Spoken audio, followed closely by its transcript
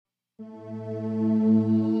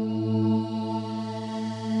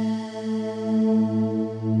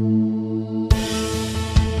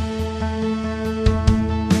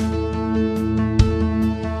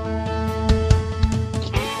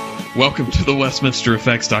Welcome to the Westminster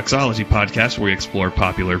Effects Doxology Podcast, where we explore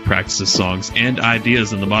popular practices, songs, and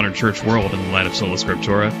ideas in the modern church world in the light of Sola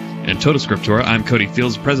Scriptura and Tota Scriptura. I'm Cody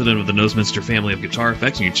Fields, president of the Westminster family of guitar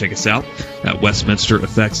effects, and you can check us out at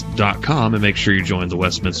westminstereffects.com, and make sure you join the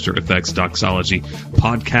Westminster Effects Doxology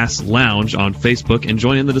Podcast Lounge on Facebook and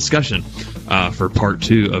join in the discussion for part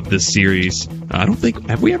 2 of this series.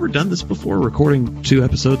 Have we ever done this before, recording 2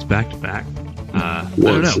 episodes back to back?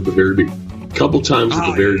 Once at the very beginning. Couple times at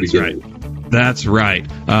the very beginning. Right. That's right.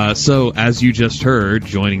 So, as you just heard,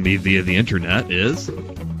 joining me via the internet is...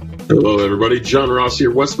 Hello, everybody. John Ross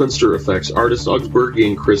here, Westminster Effects artist,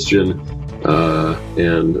 Augsburgian Christian,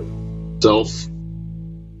 and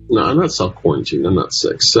No, I'm not self-quarantined. I'm not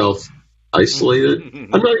sick. Self-isolated.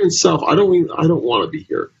 I'm not even I don't want to be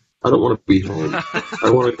here. I don't want to be home. I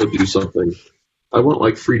want to go do something. I want,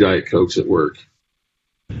 like, free Diet Cokes at work.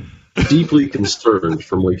 Deeply concerned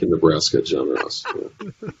from Lincoln, Nebraska, John Ross.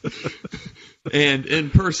 Yeah. And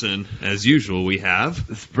in person, as usual, we have...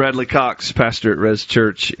 It's Bradley Cox, pastor at Res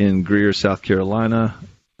Church in Greer, South Carolina.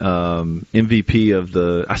 MVP of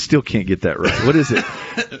the... I still can't get that right. What is it?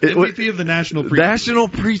 MVP of the National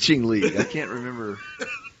Preaching League. I can't remember.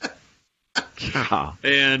 God.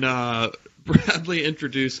 And Bradley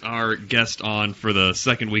introduced our guest on for the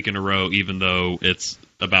second week in a row, even though it's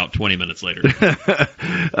about 20 minutes later.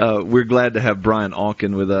 We're glad to have Brian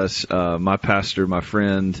Alkin with us, my pastor, my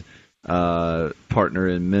friend, partner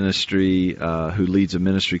in ministry, who leads a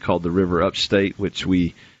ministry called the River Upstate, which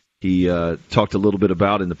he talked a little bit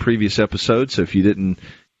about in the previous episode. So if you didn't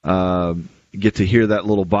get to hear that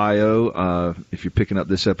little bio, if you're picking up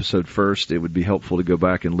this episode first, it would be helpful to go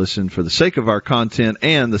back and listen for the sake of our content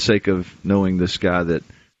and the sake of knowing this guy that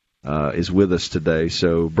is with us today.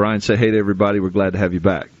 So, Brian, say hey to everybody. We're glad to have you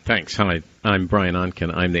back. Thanks. Hi, I'm Brian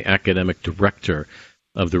Onken. I'm the academic director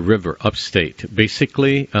of the River Upstate.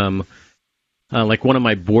 Basically, like one of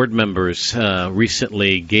my board members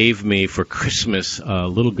recently gave me for Christmas a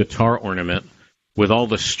little guitar ornament with all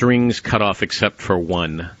the strings cut off except for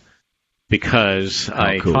one. Because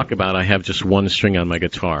I have just one string on my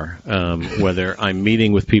guitar, whether I'm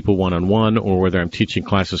meeting with people one-on-one or whether I'm teaching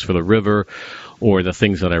classes for the River or the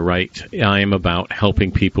things that I write. I am about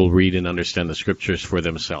helping people read and understand the Scriptures for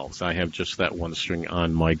themselves. I have just that one string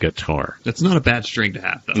on my guitar. That's not a bad string to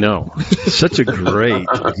have, though. No. Such a great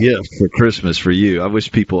gift for Christmas for you. I wish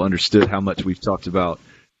people understood how much we've talked about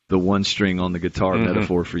the one string on the guitar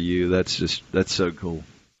metaphor for you. That's so cool.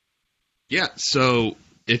 Yeah, so...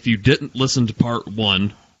 If you didn't listen to part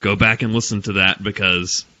 1, go back and listen to that,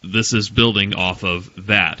 because this is building off of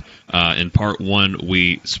that. In part 1,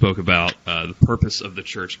 we spoke about the purpose of the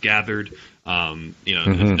church gathered, and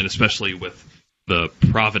especially with the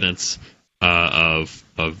providence of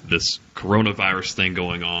this coronavirus thing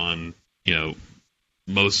going on. You know,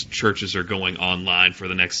 most churches are going online for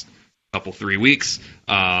the next 3 weeks,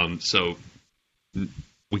 so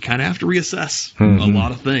we kind of have to reassess a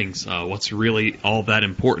lot of things, what's really all that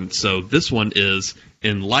important. So this one is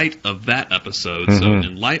in light of that episode, so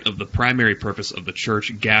in light of the primary purpose of the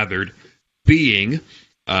church gathered being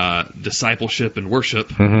discipleship and worship,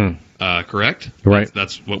 correct? Right.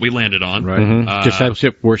 That's what we landed on. Right.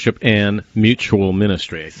 Discipleship, worship, and mutual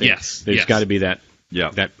ministry, I think. Yes. There's got to be that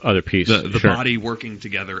other piece. The body working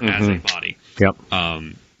together as a body. Yep.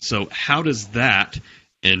 So how does that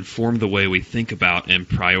inform the way we think about and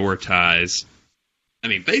prioritize,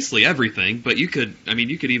 basically everything, but you could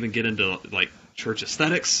even get into, like, church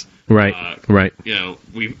aesthetics. Right, right. You know,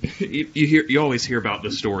 you always hear about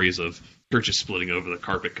the stories of churches splitting over the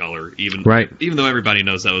carpet color, even though everybody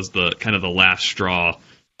knows that was the kind of the last straw.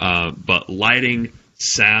 But lighting,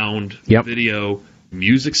 sound, video,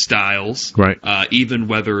 music styles, even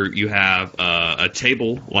whether you have a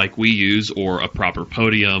table like we use, or a proper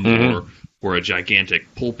podium, or a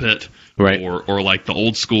gigantic pulpit, or like the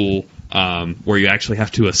old school, where you actually have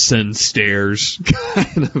to ascend stairs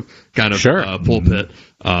kind of pulpit,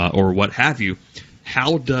 or what have you.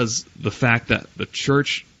 How does the fact that the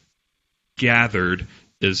church gathered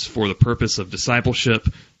is for the purpose of discipleship,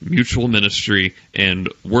 mutual ministry, and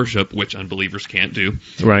worship, which unbelievers can't do,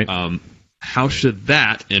 how should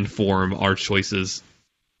that inform our choices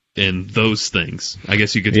in those things? I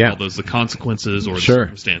guess you could call those the consequences or the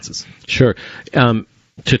circumstances. Sure.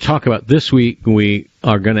 To talk about this week, we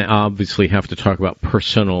are going to obviously have to talk about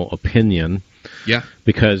personal opinion. Yeah.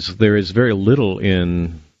 Because there is very little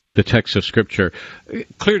in the text of Scripture,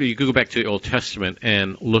 clearly you could go back to the Old Testament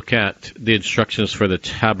and look at the instructions for the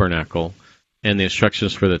tabernacle and the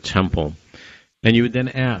instructions for the temple. And you would then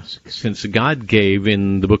ask, since God gave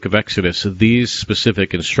in the book of Exodus these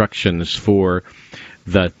specific instructions for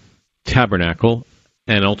the tabernacle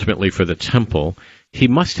and ultimately for the temple, he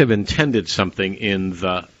must have intended something in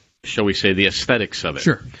the, shall we say, the aesthetics of it.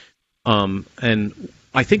 Sure. And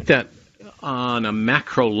I think that on a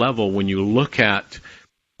macro level, when you look at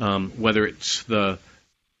whether it's the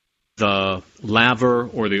laver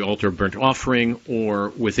or the altar of burnt offering, or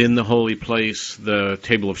within the holy place, the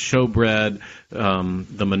table of showbread,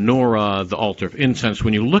 the menorah, the altar of incense,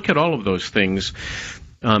 when you look at all of those things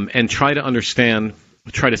and try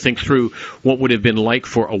to think through what would have been like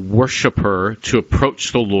for a worshiper to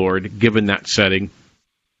approach the Lord given that setting,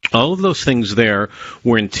 all of those things there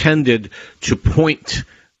were intended to point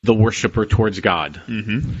the worshiper towards God.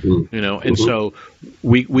 Mm-hmm. You know, and so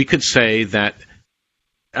we could say that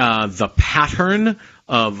the pattern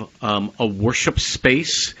of a worship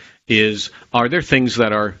space are there things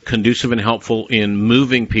that are conducive and helpful in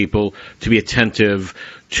moving people to be attentive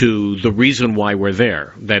to the reason why we're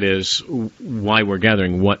there, that is, why we're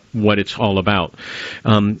gathering, what it's all about.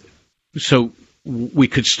 So we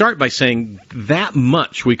could start by saying that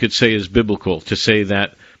much we could say is biblical, to say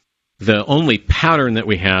that the only pattern that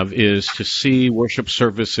we have is to see worship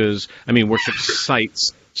sites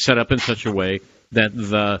set up in such a way that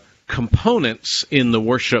the components in the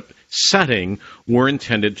worship setting were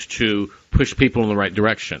intended to push people in the right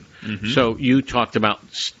direction. Mm-hmm. So you talked about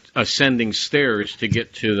ascending stairs to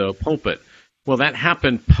get to the pulpit. Well, that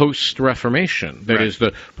happened post-Reformation. That is,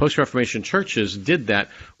 the post-Reformation churches did that.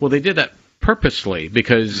 Well, they did that purposely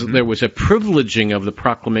because there was a privileging of the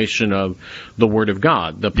proclamation of the Word of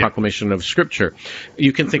God, the proclamation of Scripture.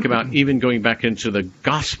 You can think about even going back into the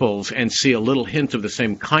Gospels and see a little hint of the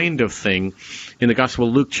same kind of thing in the Gospel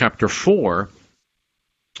of Luke chapter 4,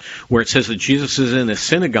 where it says that Jesus is in a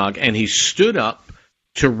synagogue and he stood up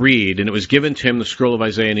to read, and it was given to him the scroll of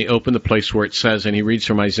Isaiah, and he opened the place where it says, and he reads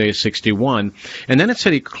from Isaiah 61, and then it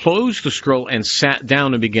said he closed the scroll and sat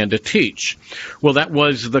down and began to teach. Well, that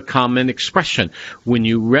was the common expression. When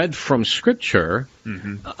you read from Scripture,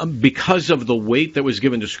 because of the weight that was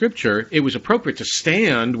given to Scripture, it was appropriate to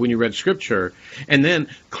stand when you read Scripture, and then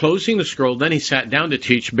closing the scroll, then he sat down to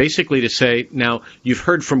teach, basically to say, now, you've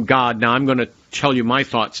heard from God, now I'm going to tell you my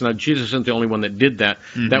thoughts. Now, Jesus isn't the only one that did that.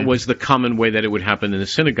 That was the common way that it would happen in the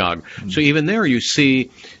synagogue. So even there you see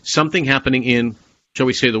something happening in, shall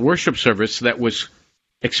we say, the worship service that was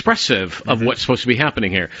expressive of what's supposed to be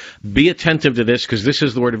happening here. Be attentive to this, because this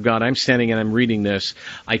is the Word of God. I'm standing and I'm reading this.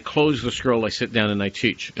 I close the scroll, I sit down, and I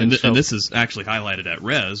teach. And this is actually highlighted at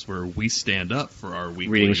Res, where we stand up for our weekly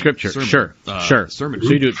reading Scripture. Sermon, Sure. Sermon.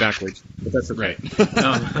 So you do it backwards, but that's okay. And so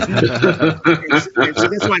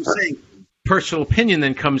that's why I'm saying personal opinion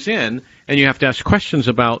then comes in, and you have to ask questions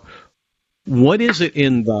about what is it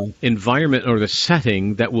in the environment or the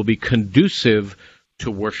setting that will be conducive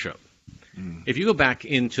to worship. If you go back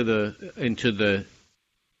into the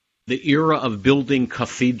era of building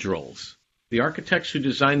cathedrals, the architects who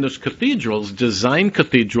designed those cathedrals designed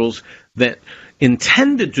cathedrals that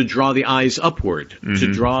intended to draw the eyes upward,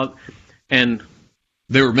 to draw, and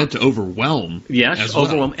they were meant to overwhelm. Yes,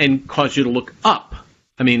 overwhelm and cause you to look up.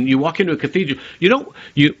 I mean, you walk into a cathedral, you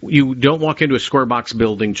don't walk into a square box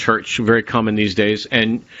building church, very common these days,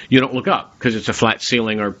 and you don't look up because it's a flat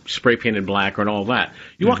ceiling or spray painted black or all that.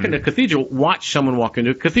 You walk into a cathedral, watch someone walk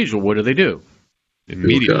into a cathedral. What do?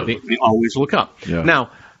 Immediately, they always look up. Yeah.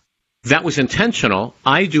 Now, that was intentional.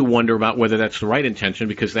 I do wonder about whether that's the right intention,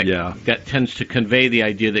 because that tends to convey the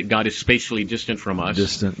idea that God is spatially distant from us.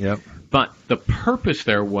 Distant, yep. But the purpose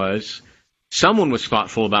there was, someone was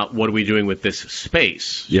thoughtful about what are we doing with this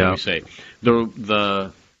space, shall we say.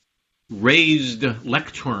 The raised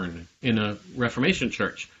lectern in a Reformation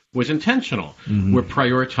church was intentional. We're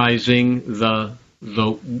prioritizing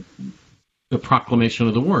the proclamation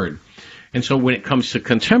of the Word. And so when it comes to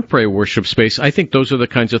contemporary worship space, I think those are the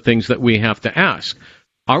kinds of things that we have to ask.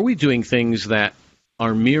 Are we doing things that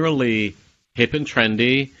are merely hip and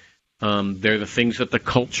trendy? They're the things that the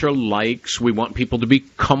culture likes. We want people to be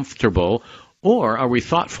comfortable. Or are we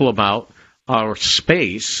thoughtful about our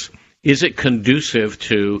space? Is it conducive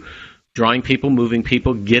to drawing people, moving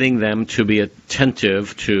people, getting them to be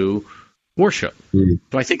attentive to worship? So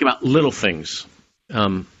I think about little things.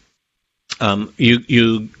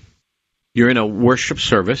 You're in a worship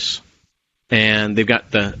service, and they've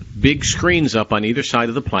got the big screens up on either side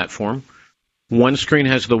of the platform. One screen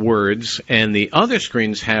has the words, and the other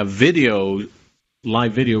screens have video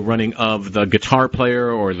live video running of the guitar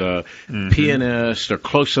player or the pianist or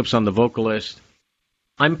close-ups on the vocalist.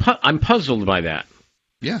 I'm puzzled by that.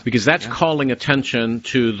 Yeah. Because that's calling attention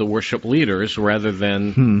to the worship leaders rather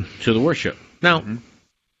than to the worship. Now,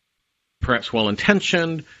 perhaps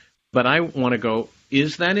well-intentioned, but I want to go,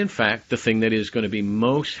 is that in fact the thing that is going to be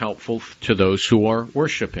most helpful to those who are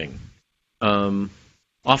worshiping?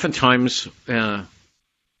 Oftentimes,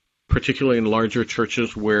 particularly in larger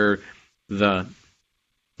churches where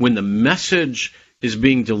when the message is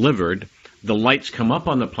being delivered, the lights come up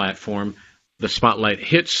on the platform, the spotlight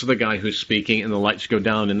hits the guy who's speaking, and the lights go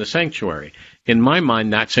down in the sanctuary. In my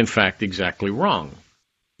mind, that's in fact exactly wrong.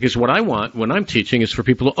 Because what I want when I'm teaching is for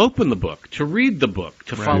people to open the book, to read the book,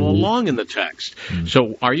 to follow along in the text.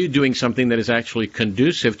 So are you doing something that is actually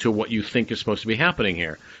conducive to what you think is supposed to be happening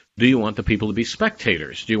here? Do you want the people to be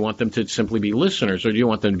spectators? Do you want them to simply be listeners, or do you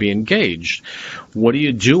want them to be engaged? What are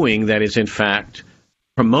you doing that is in fact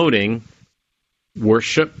promoting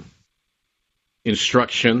worship,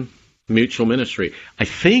 instruction, mutual ministry? I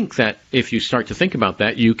think that if you start to think about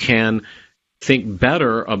that, you can think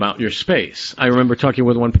better about your space. I remember talking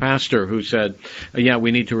with one pastor who said,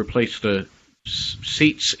 we need to replace the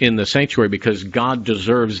seats in the sanctuary because God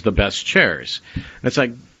deserves the best chairs. It's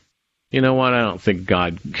like, you know what? I don't think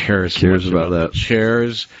God cares about that.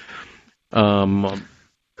 Chairs. Why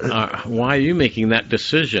are you making that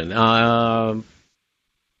decision?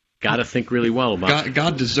 Got to think really well about it.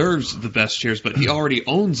 God deserves the best chairs, but he already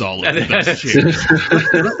owns all of the best chairs.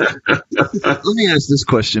 Let me ask this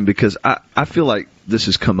question, because I feel like this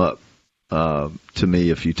has come up to me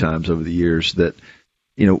a few times over the years, that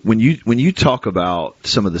when you talk about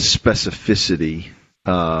some of the specificity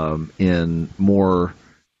in more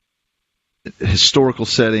historical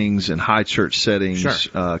settings and high church settings,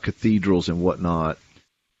 cathedrals and whatnot,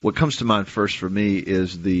 what comes to mind first for me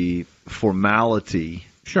is the formality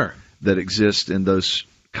that exists in those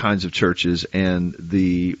kinds of churches and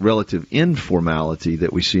the relative informality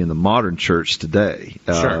that we see in the modern church today.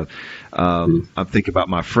 I'm thinking about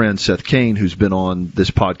my friend Seth Kane, who's been on this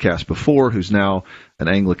podcast before, who's now an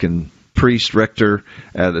Anglican priest, rector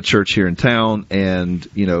at a church here in town, and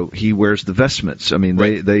he wears the vestments. I mean,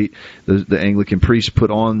 the Anglican priests put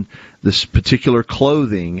on this particular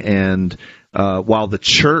clothing, and while the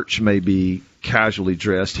church may be casually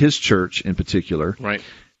dressed, his church in particular,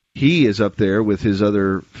 he is up there with his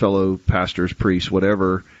other fellow pastors, priests,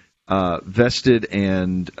 whatever, vested,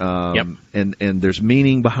 and there's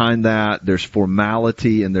meaning behind that. There's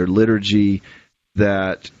formality in their liturgy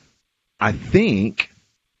that I think,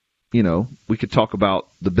 we could talk about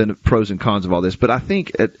the pros and cons of all this, but I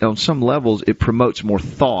think on some levels it promotes more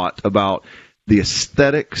thought about the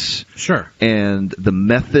aesthetics and the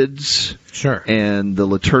methods and the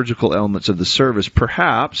liturgical elements of the service,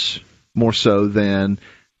 perhaps more so than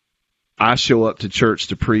I show up to church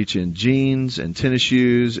to preach in jeans and tennis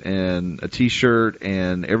shoes and a T-shirt,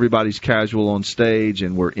 and everybody's casual on stage,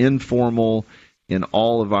 and we're informal in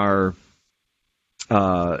all of our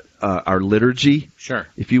liturgy,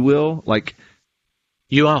 if you will. Like,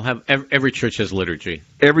 you all have every church has liturgy.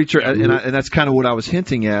 Every church, and that's kind of what I was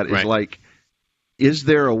hinting at. Is like, is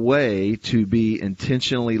there a way to be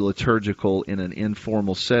intentionally liturgical in an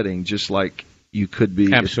informal setting, just like you could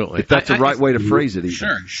be? Absolutely, if that's the right way to phrase it.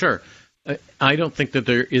 Even. Sure. I don't think that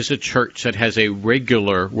there is a church that has a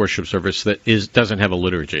regular worship service that doesn't have a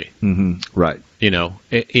liturgy. Right.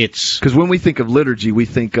 It's because when we think of liturgy, we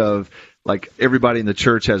think of like everybody in the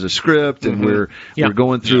church has a script, and we're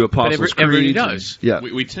going through Apostles' Creed. Everybody does.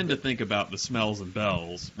 We tend to think about the smells and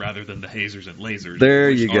bells rather than the hazers and lasers.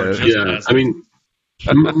 There you go. I mean,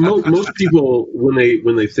 most people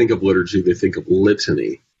when they think of liturgy, they think of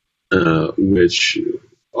litany, which,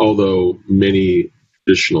 although many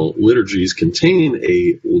traditional liturgies contain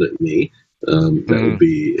a litany, that would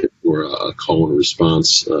be for a call and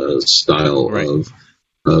response style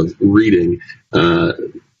of reading.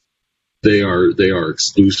 They are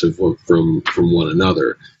exclusive from one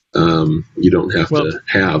another. You don't have to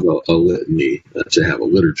have a litany to have a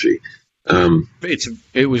liturgy.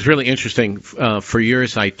 It was really interesting. For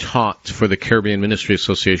years, I taught for the Caribbean Ministry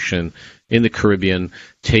Association in the Caribbean,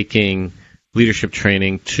 taking leadership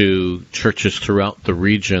training to churches throughout the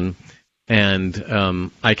region.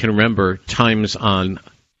 And I can remember times on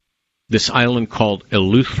this island called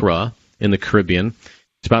Eleuthera in the Caribbean.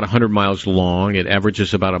 It's about 100 miles long. It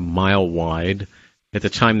averages about a mile wide. At the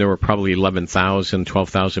time, there were probably 11,000,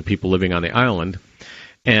 12,000 people living on the island.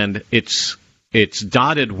 And it's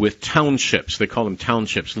dotted with townships. They call them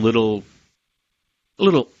townships, little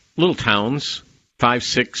towns, 5,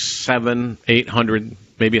 6, 7, 800,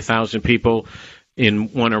 maybe 1,000 people. in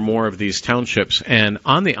one or more of these townships. And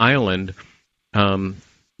on the island,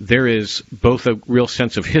 there is both a real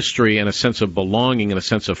sense of history and a sense of belonging and a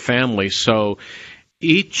sense of family. So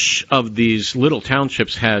each of these little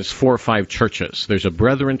townships has 4 or 5 churches. There's a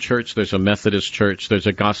Brethren church, there's a Methodist church, there's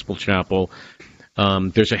a Gospel chapel,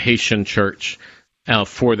 there's a Haitian church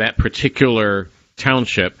for that particular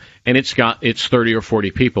township, and it's 30 or 40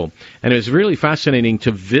 people. And it was really fascinating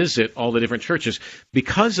to visit all the different churches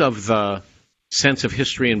because of the sense of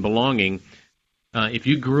history and belonging. If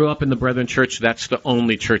you grew up in the Brethren church, that's the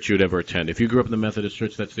only church you'd ever attend. If you grew up in the Methodist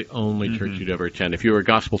church, that's the only church you'd ever attend. If you were a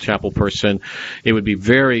Gospel chapel person, it would be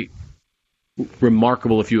very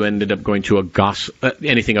remarkable if you ended up going to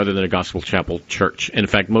anything other than a Gospel chapel church. In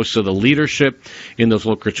fact, most of the leadership in those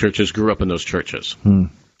local churches grew up in those churches.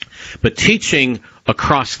 But teaching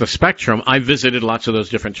across the spectrum, I visited lots of those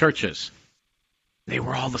different churches. They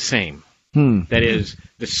were all the same. That is,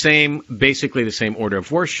 basically the same order of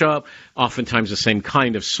worship, oftentimes the same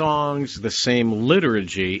kind of songs, the same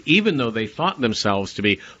liturgy, even though they thought themselves to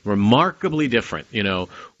be remarkably different.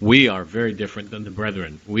 We are very different than the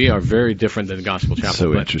Brethren. We are very different than the Gospel Chapel.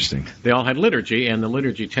 So interesting. They all had liturgy, and the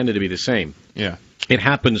liturgy tended to be the same. Yeah. It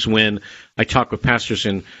happens when I talk with pastors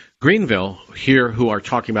in Greenville here who are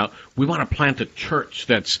talking about, we want to plant a church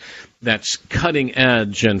that's cutting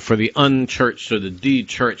edge, and for the unchurched or the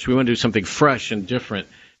de-churched, we want to do something fresh and different.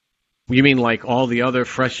 You mean like all the other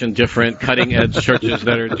fresh and different cutting edge churches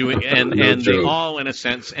that are doing, and they all, in a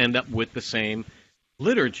sense, end up with the same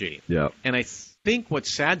liturgy. Yeah. And I think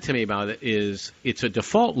what's sad to me about it is it's a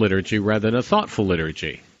default liturgy rather than a thoughtful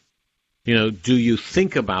liturgy. Do you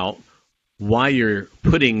think about why you're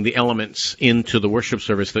putting the elements into the worship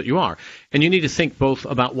service that you are? And you need to think both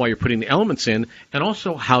about why you're putting the elements in, and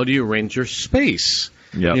also how do you arrange your space?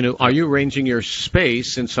 Yep. Are you arranging your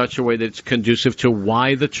space in such a way that it's conducive to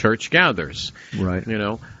why the church gathers? Right.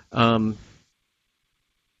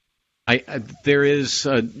 There is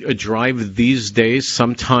a drive these days,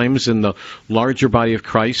 sometimes in the larger body of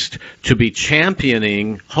Christ, to be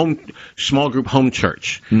championing small group home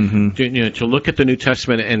church. To look at the New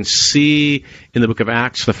Testament and see in the book of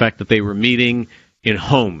Acts the fact that they were meeting in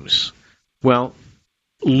homes. Well,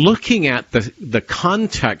 looking at the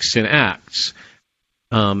context in Acts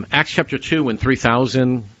chapter 2, when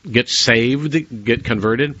 3,000 get saved, get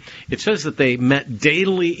converted, it says that they met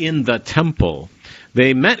daily in the temple.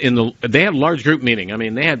 They had a large group meeting. I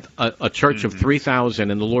mean, they had a church of 3,000,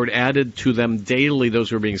 and the Lord added to them daily those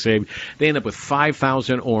who were being saved. They end up with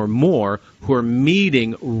 5,000 or more who are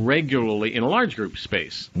meeting regularly in a large group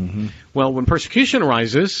space. Well, when persecution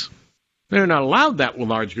arises, they're not allowed that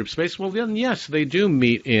large group space. Well, then, yes, they do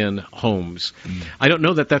meet in homes. I don't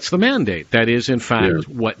know that that's the mandate. That is, in fact,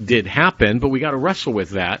 what did happen, but we got to wrestle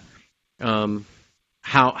with that.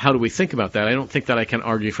 How do we think about that? I don't think that I can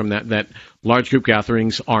argue from that large group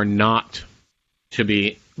gatherings are not to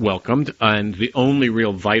be welcomed, and the only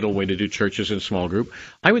real vital way to do church is in small group.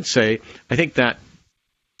 I would say, I think that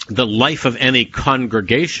the life of any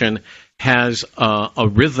congregation has a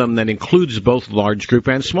rhythm that includes both large group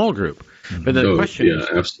and small group. But the question is,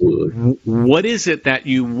 absolutely. What is it that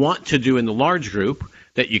you want to do in the large group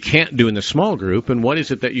that you can't do in the small group, and what is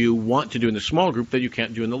it that you want to do in the small group that you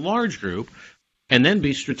can't do in the large group? And then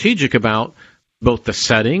be strategic about both the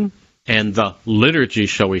setting and the liturgy,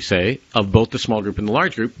 shall we say, of both the small group and the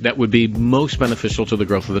large group that would be most beneficial to the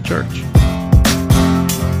growth of the church.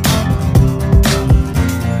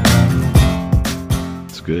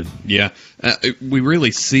 That's good. Yeah. We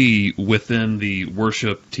really see within the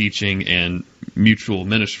worship, teaching, and mutual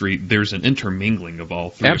ministry, there's an intermingling of all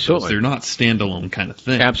three. Absolutely. Of those. They're not standalone kind of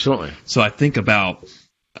thing. Absolutely. So I think about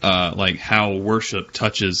like how worship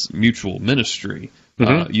touches mutual ministry.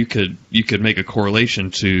 You could make a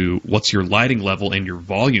correlation to what's your lighting level and your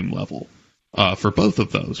volume level for both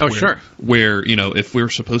of those. Oh, sure. Where, if we're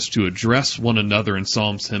supposed to address one another in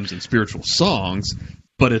psalms, hymns, and spiritual songs,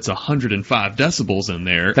 but it's 105 decibels in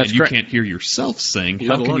there, and you can't hear yourself sing,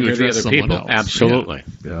 how can you address someone people? else? Absolutely.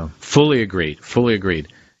 Yeah. Fully agreed.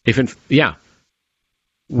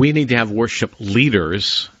 We need to have worship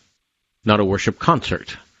leaders, not a worship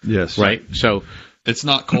concert. Yes. Right? So it's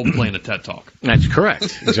not Coldplay and a TED Talk. That's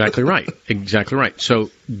correct. Exactly right. Exactly right. So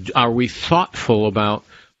are we thoughtful about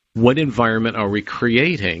what environment are we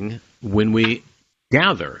creating when we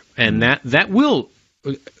gather? And that will,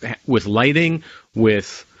 with lighting,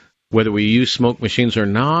 with whether we use smoke machines or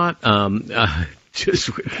not,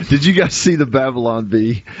 Did you guys see the Babylon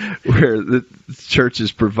Bee where the church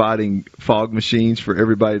is providing fog machines for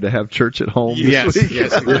everybody to have church at home? Yes.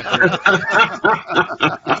 It's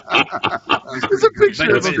a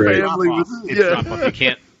picture of a family. You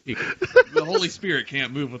can't The Holy Spirit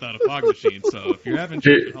can't move without a fog machine. So if you're having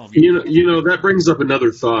church at home, that brings up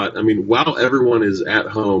another thought. I mean, while everyone is at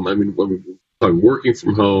home, I mean, when I'm working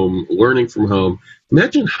from home, learning from home,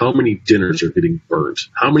 imagine how many dinners are getting burnt,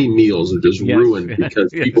 how many meals are just ruined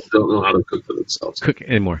because people don't know how to cook for themselves. Cook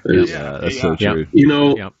anymore. Yeah, that's so true.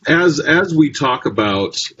 As we talk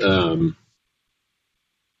about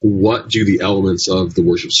what do the elements of the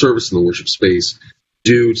worship service and the worship space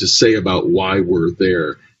do to say about why we're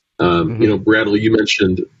there. Bradley, you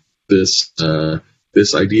mentioned this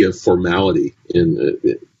idea of formality in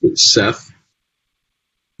Seth.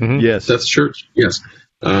 Mm-hmm. Yes, Seth's church. Yes,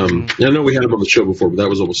 I know we had him on the show before, but that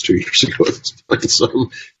was almost 2 years ago at this point, so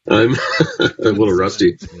I'm a little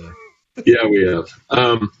rusty. Yeah, we have.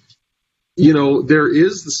 There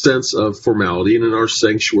is the sense of formality, and in our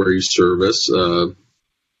sanctuary service, the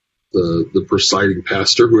presiding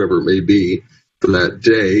pastor, whoever it may be, for that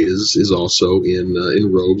day is also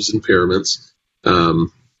in robes and paraments, and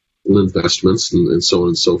investments, and so on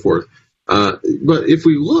and so forth. But if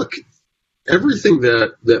we look, everything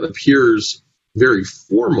that appears very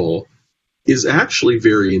formal is actually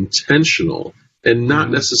very intentional and not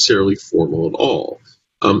necessarily formal at all.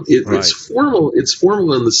 It's formal. It's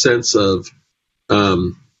formal in the sense of,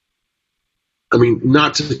 not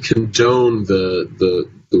to condone the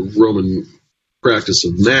Roman practice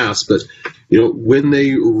of Mass, but when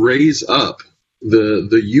they raise up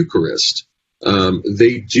the Eucharist,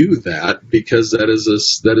 they do that because that is a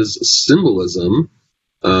symbolism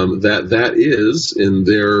that is in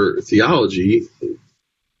their theology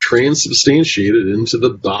transubstantiated into the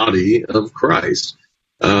body of Christ,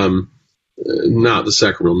 not the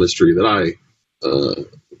sacramental mystery that I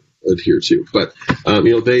adhere to, but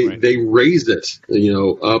they raise it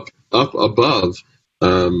up above.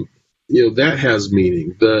 That has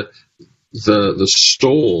meaning. The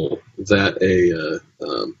stole that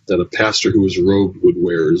a pastor who is robed would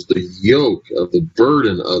wear is the yoke of the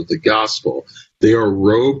burden of the gospel. They are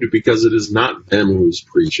robed because it is not them who is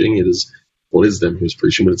preaching. It is them who is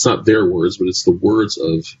preaching, but it's not their words, but it's the words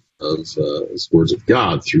of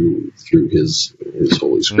God through His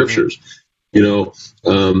holy scriptures.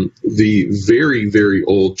 The very, very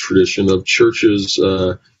old tradition of churches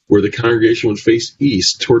where the congregation would face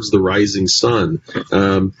east towards the rising sun.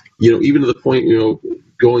 Even to the point,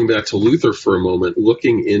 going back to Luther for a moment,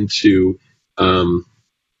 looking into,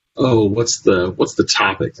 what's the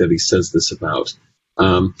topic that he says this about?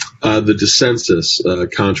 The dissensus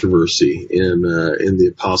controversy in the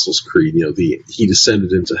Apostles' Creed. He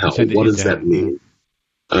descended into hell. What does that mean?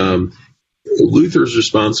 Luther's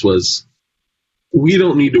response was, we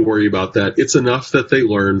don't need to worry about that. It's enough that they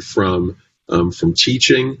learn from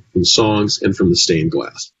teaching, from songs, and from the stained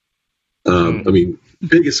glass.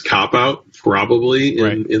 Biggest cop-out probably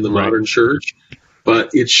in the modern church, but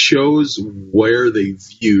it shows where they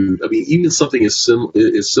viewed, even something as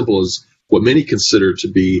simple as what many consider to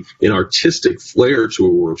be an artistic flair to a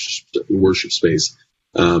worship space,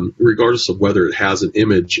 regardless of whether it has an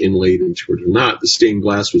image inlaid into it or not. The stained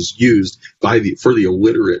glass was used for the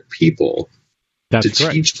illiterate people to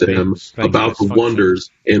teach them about the wonders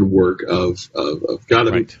and work of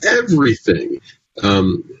God. Everything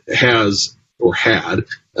has or had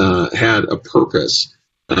a purpose.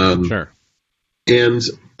 And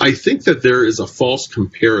I think that there is a false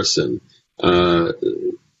comparison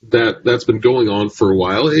that's been going on for a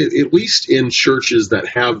while, at least in churches that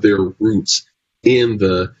have their roots in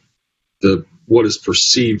the what is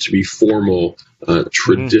perceived to be formal,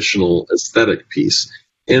 traditional aesthetic piece.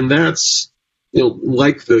 And that's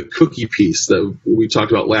like the cookie piece that we talked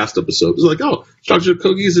about last episode. It's like, chocolate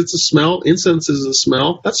cookies, it's a smell. Incense is a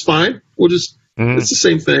smell. That's fine. We'll just, it's the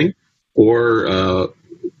same thing. Or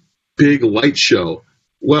big light show.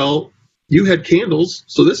 Well, you had candles,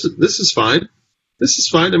 so this is fine. This is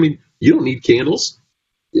fine. You don't need candles.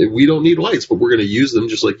 We don't need lights, but we're going to use them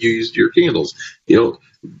just like you used your candles.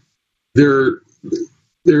 There's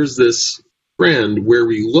this trend where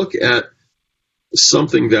we look at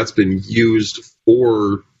something that's been used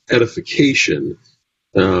for edification,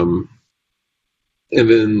 and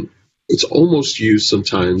then it's almost used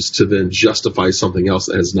sometimes to then justify something else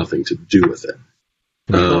that has nothing to do with it.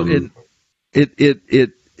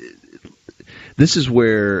 This is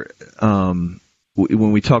where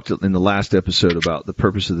when we talked in the last episode about the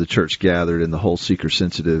purpose of the church gathered and the whole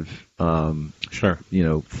seeker-sensitive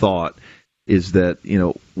thought is that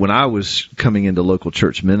when I was coming into local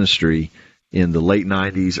church ministry in the late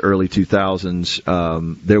 90s, early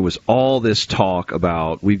 2000s, there was all this talk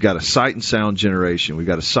about we've got a sight and sound generation, and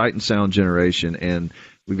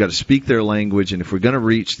we've got to speak their language, and if we're going to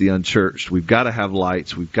reach the unchurched, we've got to have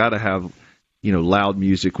lights, we've got to have loud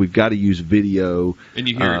music. We've got to use video. And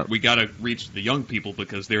you hear we got to reach the young people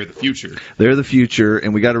because they're the future. They're the future,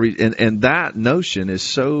 and we got to reach. And that notion is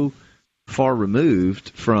so far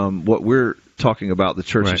removed from what we're talking about the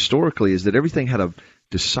church historically, is that everything had a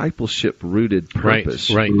discipleship rooted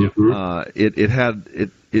purpose. Right.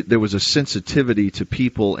 There was a sensitivity to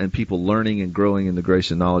people and people learning and growing in the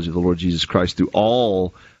grace and knowledge of the Lord Jesus Christ through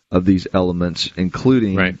all of these elements,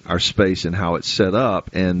 including our space and how it's set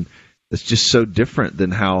up. And it's just so different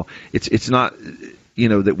than how it's not,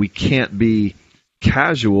 that we can't be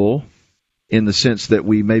casual in the sense that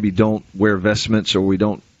we maybe don't wear vestments, or we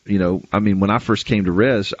don't, when I first came to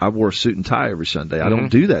Res, I wore a suit and tie every Sunday. I don't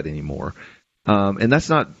do that anymore. And that's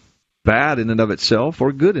not bad in and of itself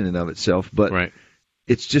or good in and of itself, but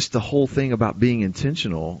it's just the whole thing about being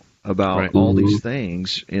intentional about all these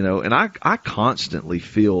things, and I constantly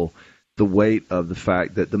feel the weight of the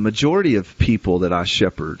fact that the majority of people that I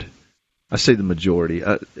shepherd, I say the majority,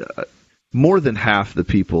 more than half the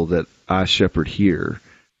people that I shepherd here,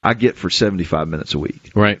 I get for 75 minutes a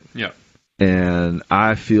week. Right. Yeah. And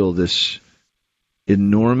I feel this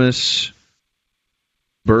enormous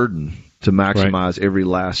burden to maximize every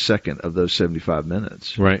last second of those 75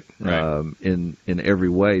 minutes. Right. In every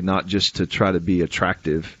way, not just to try to be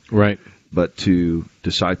attractive, but to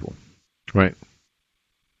disciple. Right.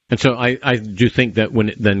 And so I do think that when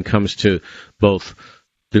it then comes to both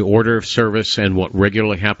the order of service and what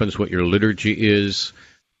regularly happens, what your liturgy is,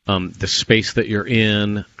 the space that you're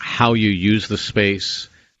in, how you use the space,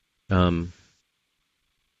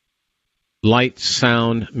 light,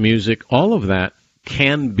 sound, music, all of that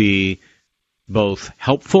can be both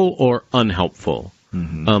helpful or unhelpful.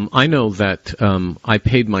 I know that I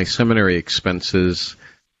paid my seminary expenses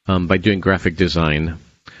by doing graphic design.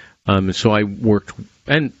 So I worked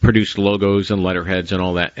and produced logos and letterheads and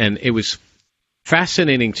all that. And it was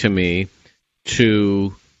fascinating to me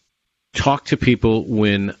to talk to people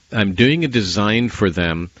when I'm doing a design for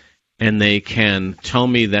them, and they can tell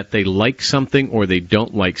me that they like something or they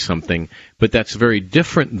don't like something. But that's very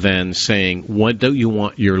different than saying, what do you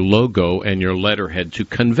want your logo and your letterhead to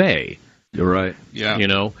convey? You're right. Yeah.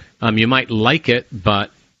 You might like it, but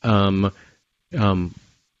to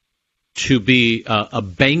be a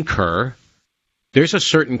banker, there's a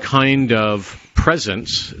certain kind of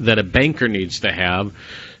presence that a banker needs to have.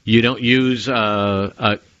 You don't use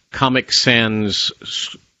a Comic Sans,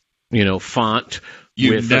 font.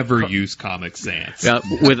 You never use Comic Sans.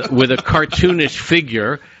 with a cartoonish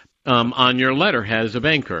figure on your letterhead as a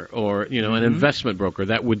banker or an investment broker.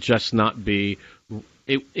 That would just not be.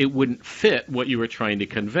 It wouldn't fit what you were trying to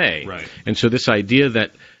convey. Right. And so this idea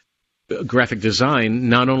that graphic design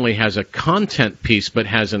not only has a content piece but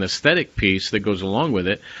has an aesthetic piece that goes along with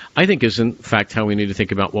it, I think is in fact how we need to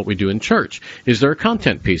think about what we do in church. Is there a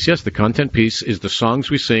content piece? Yes, the content piece is the songs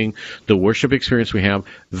we sing, the worship experience we have,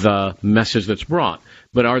 the message that's brought.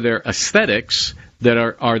 But are there aesthetics that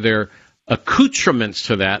are there accoutrements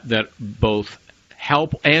to that both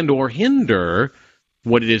help and or hinder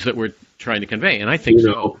what it is that we're trying to convey? And I think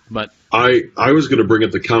so. But I was going to bring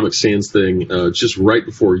up the Comic Sans thing just right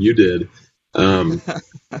before you did,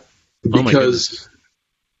 because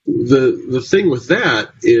the thing with that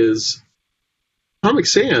is Comic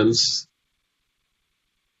Sans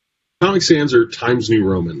are Times New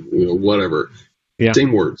Roman, whatever,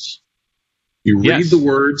 same words. You read the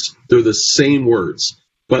words; they're the same words,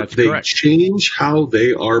 but they change how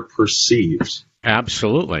they are perceived.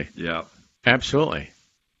 Absolutely. Yeah. Absolutely.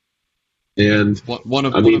 And one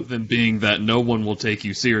of them being that no one will take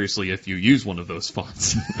you seriously if you use one of those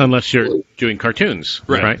fonts, unless you're doing cartoons,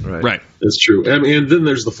 right? That's true. And then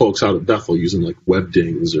there's the folks out at Bethel using like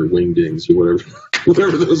Webdings or Wingdings or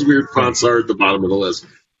whatever those weird fonts are at the bottom of the list.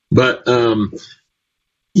 But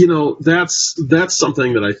that's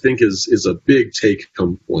something that I think is a big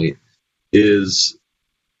take-home point. Is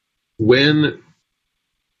when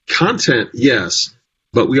content, yes.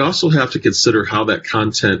 But we also have to consider how that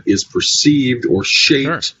content is perceived or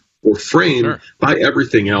shaped or framed by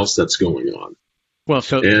everything else that's going on. Well,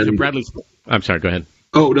 so Bradley, I'm sorry, go ahead.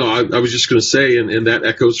 Oh no, I was just going to say, and that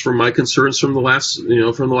echoes from my concerns from the last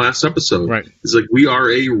episode. Right. It's like we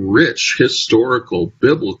are a rich, historical,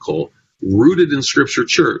 biblical, rooted in Scripture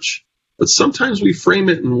church, but sometimes we frame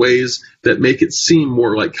it in ways that make it seem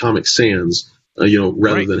more like Comic Sans,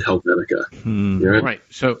 rather than Helvetica. Right.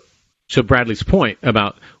 So Bradley's point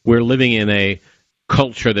about we're living in a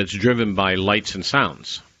culture that's driven by lights and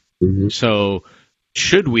sounds. Mm-hmm. So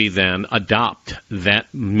should we then adopt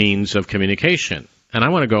that means of communication? And I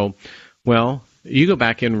want to go, well, you go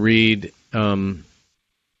back and read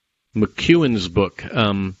McEwen's book,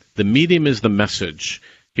 The Medium is the Message.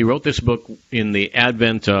 He wrote this book in the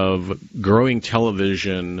advent of growing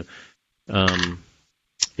television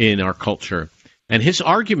in our culture. And his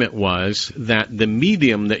argument was that the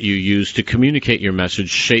medium that you use to communicate your message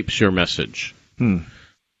shapes your message.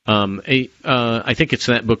 I think it's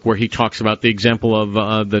that book where he talks about the example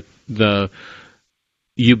of the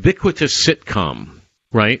ubiquitous sitcom,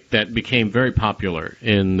 right, that became very popular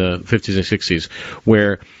in the 50s and 60s,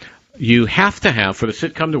 where you have to have, for the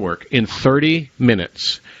sitcom to work, in 30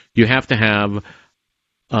 minutes, you have to have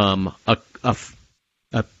a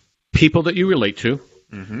people that you relate to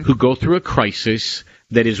who go through a crisis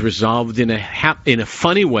that is resolved in a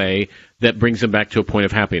funny way that brings them back to a point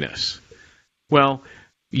of happiness. Well,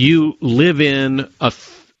 you live in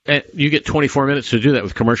you get 24 minutes to do that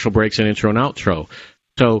with commercial breaks and intro and outro.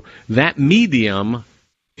 So that medium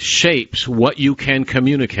shapes what you can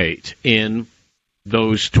communicate in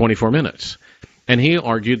those 24 minutes. And he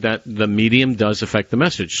argued that the medium does affect the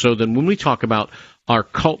message. So then when we talk about our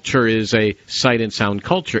culture is a sight and sound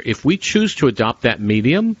culture, if we choose to adopt that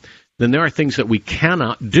medium, then there are things that we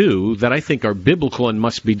cannot do that I think are biblical and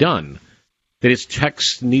must be done. That is,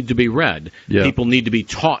 texts need to be read. Yep. People need to be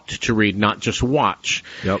taught to read, not just watch.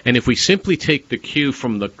 Yep. And if we simply take the cue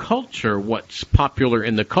from the culture, what's popular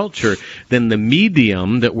in the culture, then the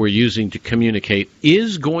medium that we're using to communicate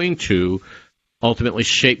is going to ultimately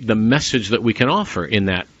shape the message that we can offer in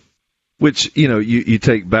that. Which, you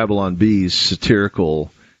take Babylon Bee's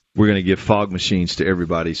satirical, we're going to give fog machines to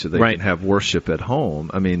everybody so they can have worship at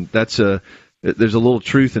home. I mean, there's a little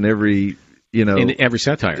truth in every... in every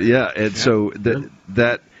satire. Yeah, and so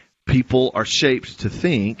that people are shaped to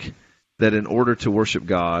think that in order to worship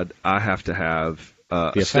God, I have to have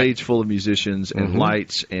a stage full of musicians and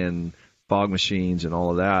lights and fog machines and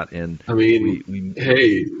all of that. And I mean,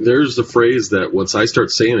 hey, there's the phrase that once I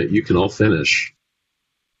start saying it, you can all finish.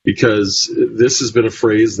 Because this has been a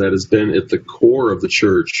phrase that has been at the core of the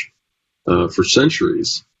church for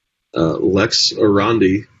centuries. Lex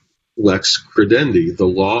orandi, lex credendi, the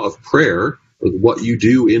law of prayer, or what you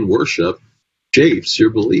do in worship, shapes your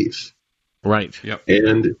belief. Right. Yep.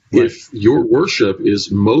 And if your worship is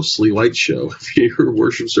mostly light show, if your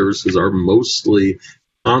worship services are mostly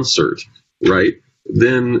concert, right,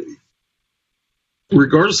 then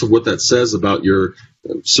regardless of what that says about your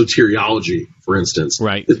soteriology, for instance,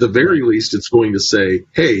 at the very least, it's going to say,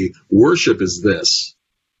 hey, worship is this.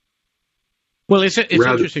 Well, it's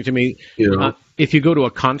interesting to me. If you go to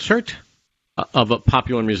a concert of a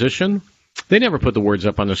popular musician, they never put the words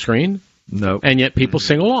up on the screen. No. And yet people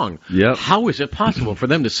sing along. Yep. How is it possible for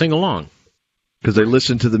them to sing along? Because they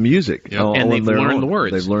listen to the music. Yep. And they've learned the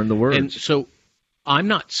words. They've learned the words. And so I'm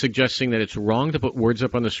not suggesting that it's wrong to put words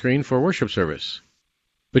up on the screen for a worship service.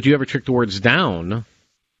 But do you ever trick the words down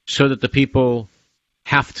so that the people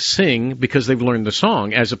have to sing because they've learned the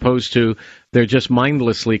song, as opposed to they're just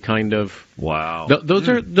mindlessly kind of... Wow. Those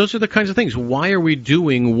are the kinds of things. Why are we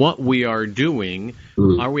doing what we are doing?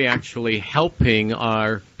 Are we actually helping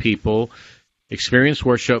our people experience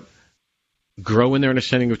worship, grow in their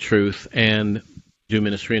understanding of truth, and do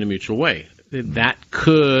ministry in a mutual way? That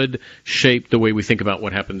could shape the way we think about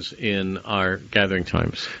what happens in our gathering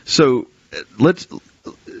times. So let's,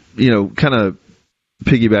 kind of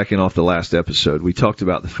piggybacking off the last episode, we talked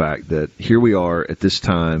about the fact that here we are at this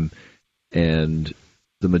time, and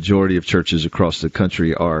the majority of churches across the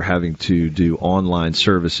country are having to do online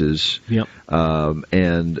services. Yep.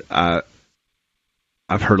 And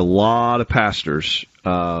I've heard a lot of pastors,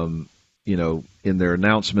 in their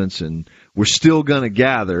announcements, and we're still going to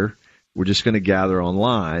gather. We're just going to gather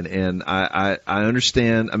online. And I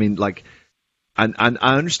understand. I mean, like, I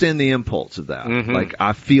understand the impulse of that. Mm-hmm. Like,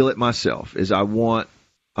 I feel it myself. Is I want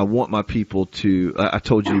my people to. I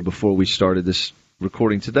told you before we started this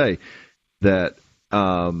recording today that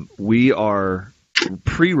we are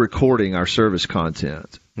pre-recording our service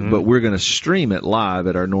content, but we're going to stream it live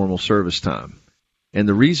at our normal service time. And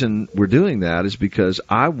the reason we're doing that is because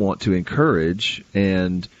I want to encourage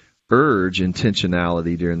and urge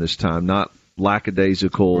intentionality during this time, not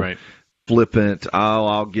lackadaisical, flippant,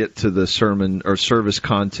 I'll get to the sermon or service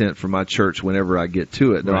content for my church whenever I get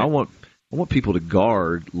to it. No, I want people to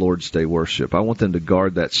guard Lord's Day worship. I want them to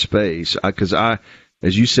guard that space because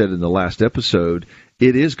as you said in the last episode,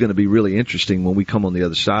 it is going to be really interesting when we come on the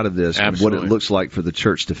other side of this and what it looks like for the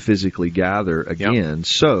church to physically gather again. Yep.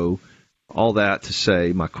 So all that to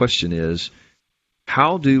say, my question is,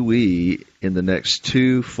 how do we, in the next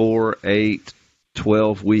 2, 4, 8,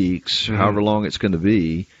 12 weeks, however long it's going to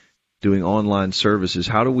be, doing online services,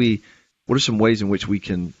 what are some ways in which we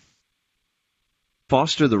can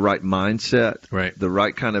foster the right mindset, the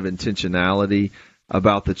right kind of intentionality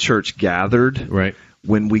about the church gathered,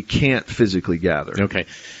 when we can't physically gather. Okay.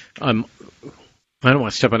 I don't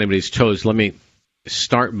want to step on anybody's toes. Let me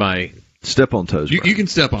start by... Step on toes. You can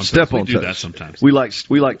step on toes. Step on toes. Do that sometimes. We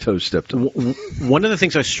like toes stepped on. One of the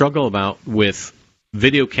things I struggle about with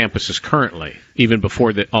video campuses currently, even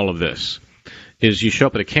before all of this, is you show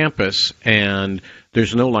up at a campus and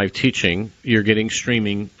there's no live teaching. You're getting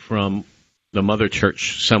streaming from the mother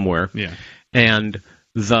church somewhere. Yeah. And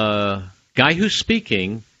the guy who's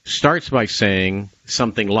speaking starts by saying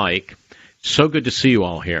something like, "So good to see you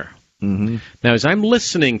all here." Mm-hmm. Now, as I'm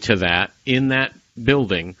listening to that in that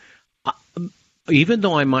building, even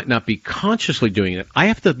though I might not be consciously doing it, I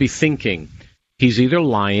have to be thinking, he's either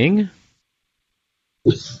lying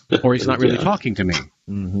or he's not really talking to me.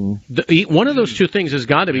 Mm-hmm. One of those two things has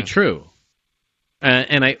got to be true.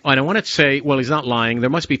 And I want to say, well, he's not lying. There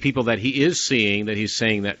must be people that he is seeing that he's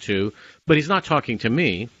saying that to, but he's not talking to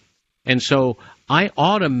me. And so I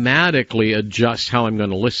automatically adjust how I'm going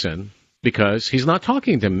to listen because he's not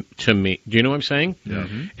talking to me. Do you know what I'm saying? Yeah.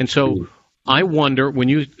 Mm-hmm. And so I wonder,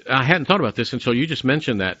 I hadn't thought about this until you just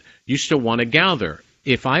mentioned that, you still want to gather.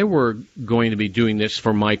 If I were going to be doing this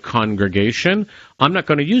for my congregation, I'm not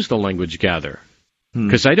going to use the language gather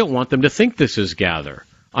because I don't want them to think this is gather.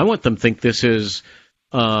 I want them to think this is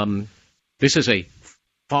a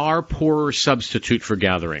far poorer substitute for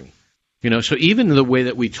gathering. So even the way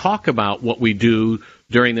that we talk about what we do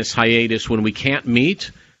during this hiatus when we can't meet,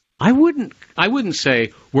 I wouldn't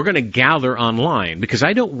say we're going to gather online because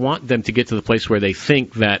I don't want them to get to the place where they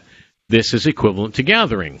think that this is equivalent to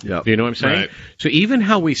gathering. Yep. Do you know what I'm saying? Right. So even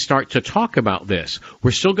how we start to talk about this,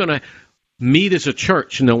 we're still going to meet as a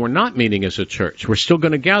church. No, we're not meeting as a church. We're still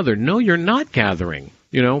going to gather. No, you're not gathering.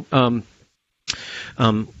 What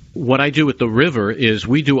I do at the River is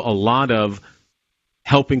we do a lot of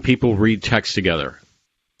helping people read text together.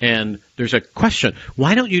 And there's a question,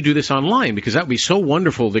 why don't you do this online? Because that would be so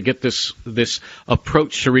wonderful to get this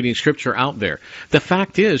approach to reading Scripture out there. The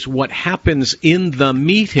fact is, what happens in the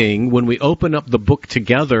meeting when we open up the book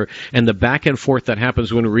together and the back and forth that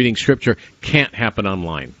happens when we're reading Scripture can't happen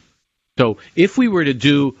online. So if we were to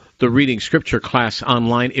do the reading Scripture class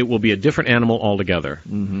online, it will be a different animal altogether.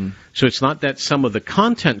 Mm-hmm. So it's not that some of the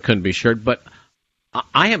content couldn't be shared, but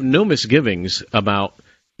I have no misgivings about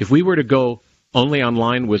if we were to go only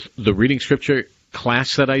online with the reading Scripture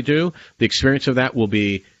class that I do, the experience of that will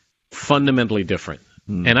be fundamentally different.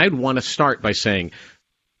 And I'd want to start by saying,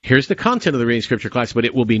 here's the content of the reading Scripture class, but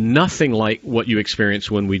it will be nothing like what you experience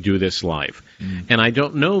when we do this live. And I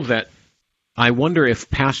don't know that, I wonder if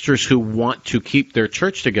pastors who want to keep their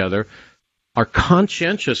church together are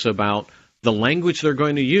conscientious about the language they're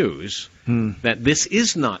going to use, that this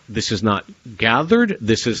is not gathered,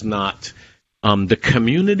 this is not the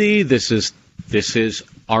community, this is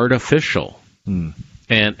artificial.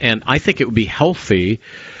 And I think it would be healthy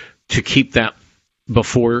to keep that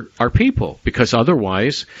before our people, because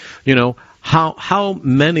otherwise, how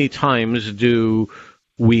many times do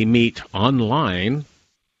we meet online,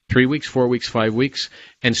 3 weeks, 4 weeks, 5 weeks,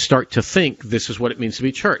 and start to think this is what it means to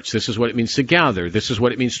be church, this is what it means to gather, this is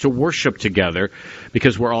what it means to worship together,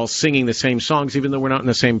 because we're all singing the same songs even though we're not in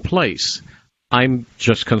the same place. I'm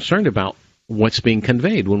just concerned about what's being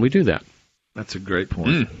conveyed when we do that. That's a great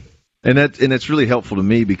point. And it's really helpful to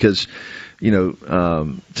me because,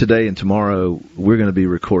 today and tomorrow we're going to be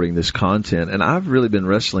recording this content, and I've really been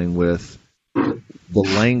wrestling with the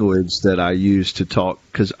language that I use to talk,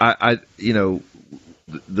 because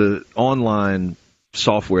the online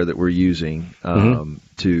software that we're using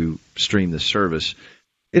to stream this service,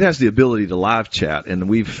 it has the ability to live chat, and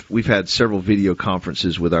we've had several video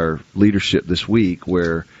conferences with our leadership this week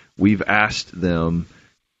where we've asked them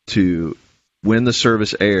to, when the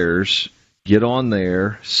service airs, get on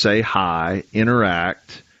there, say hi,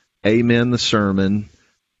 interact, amen the sermon,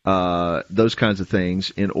 those kinds of things,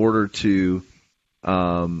 in order to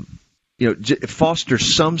foster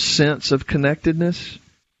some sense of connectedness,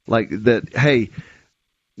 like that. Hey,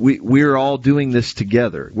 we're all doing this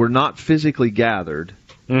together. We're not physically gathered,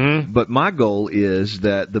 but my goal is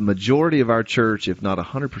that the majority of our church, if not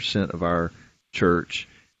 100% of our church,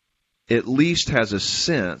 at least has a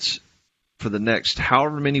sense for the next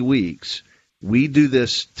however many weeks, we do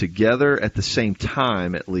this together at the same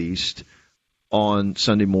time, at least on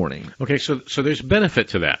Sunday morning. Okay, so there's benefit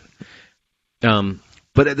to that.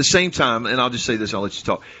 But at the same time, and I'll just say this, I'll let you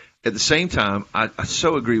talk. At the same time, I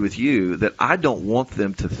so agree with you that I don't want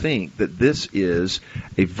them to think that this is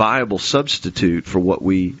a viable substitute for what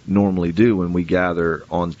we normally do when we gather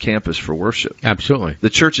on campus for worship. Absolutely.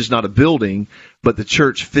 The church is not a building, but the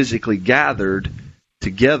church physically gathered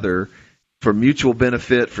together for mutual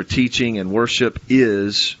benefit, for teaching and worship,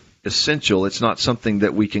 is essential. It's not something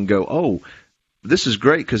that we can go, oh, this is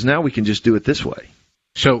great because now we can just do it this way.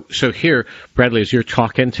 So here, Bradley, as you're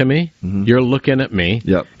talking to me, you're looking at me,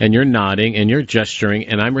 and you're nodding, and you're gesturing,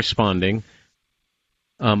 and I'm responding.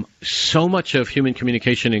 So much of human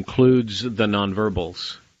communication includes the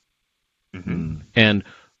nonverbals. And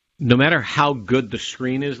no matter how good the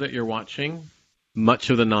screen is that you're watching, much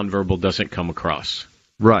of the nonverbal doesn't come across.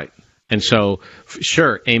 Right. And so,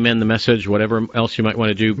 sure, amen the message, whatever else you might want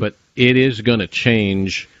to do, but it is going to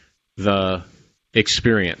change the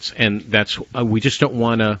experience. And that's we just don't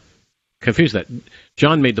want to confuse that.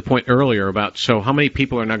 John made the point earlier about, so how many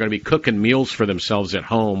people are not going to be cooking meals for themselves at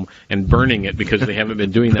home and burning it because they haven't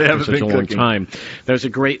been doing that for such a long time? There's a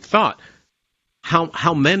great thought.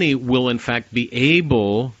 How many will, in fact, be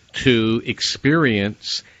able to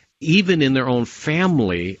experience, even in their own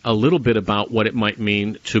family, a little bit about what it might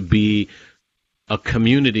mean to be a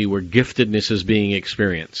community where giftedness is being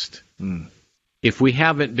experienced? If we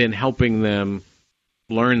haven't been helping them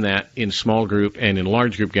learn that in small group and in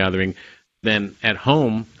large group gathering, then at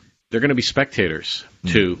home they're going to be spectators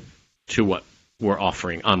to what we're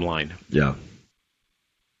offering online. Yeah,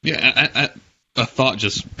 a thought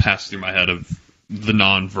just passed through my head of the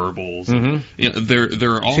nonverbals. You know,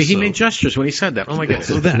 there are also. See, he made gestures when he said that. Oh my goodness!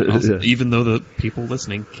 So that also, even though the people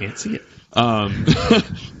listening can't see it,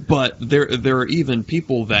 but there are even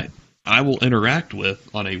people that I will interact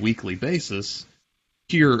with on a weekly basis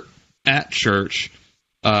here at church,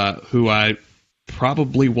 who I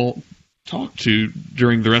probably won't talk to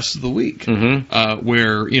during the rest of the week,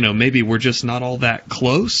 where, you know, maybe we're just not all that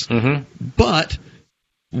close, but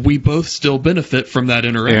we both still benefit from that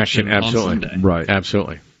interaction on Sunday. Right.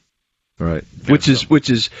 Absolutely. Right. Which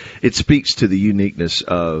is it speaks to the uniqueness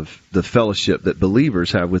of the fellowship that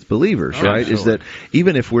believers have with believers, right? Absolutely. Is that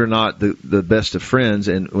even if we're not the best of friends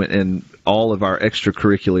and all of our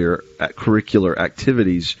extracurricular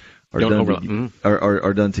activities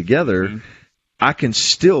are done together, I can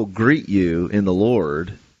still greet you in the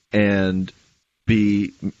Lord, and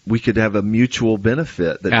we could have a mutual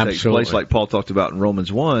benefit that takes place, like Paul talked about in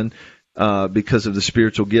Romans 1, because of the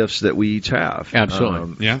spiritual gifts that we each have.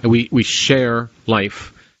 Absolutely. We share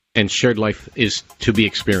life, and shared life is to be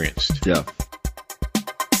experienced. Yeah.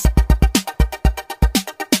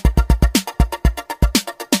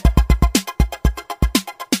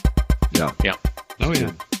 Yeah. Oh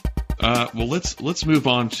yeah. Well, let's move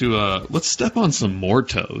on to let's step on some more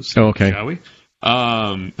toes. Oh, okay. Shall we?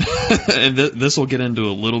 And this will get into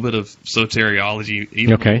a little bit of soteriology,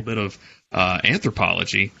 even a little bit of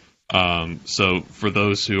anthropology. So for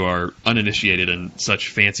those who are uninitiated in such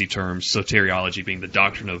fancy terms, soteriology being the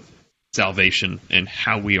doctrine of salvation and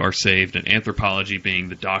how we are saved, and anthropology being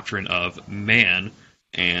the doctrine of man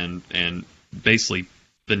and basically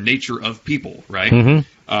the nature of people, right?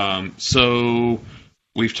 So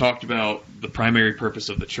we've talked about the primary purpose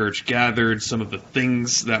of the church gathered, some of the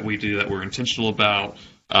things that we do that we're intentional about.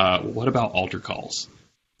 What about altar calls?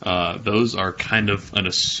 Those are kind of an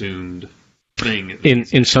assumed thing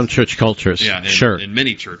in some church cultures. Yeah, sure. In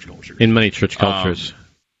many church cultures. In many church cultures.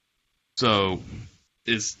 So,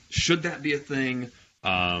 should that be a thing?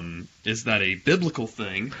 Is that a biblical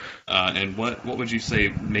thing? And what would you say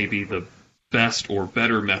may be the best or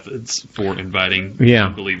better methods for inviting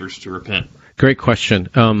unbelievers to repent? Great question.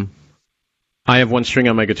 I have one string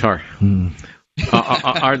on my guitar.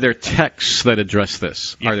 Are there texts that address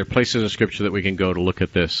this? Are there places in Scripture that we can go to look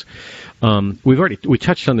at this? We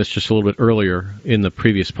touched on this just a little bit earlier in the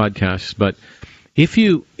previous podcast, but if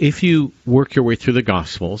you work your way through the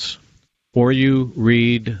Gospels or you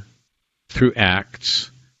read through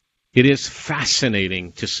Acts, it is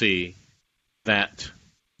fascinating to see that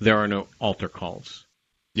there are no altar calls.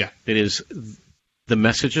 Yeah, it is. The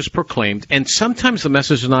message is proclaimed, and sometimes the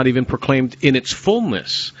message is not even proclaimed in its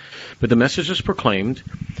fullness, but the message is proclaimed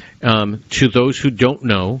to those who don't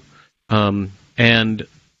know, and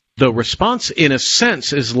the response, in a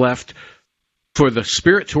sense, is left for the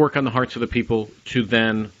Spirit to work on the hearts of the people to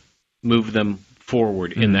then move them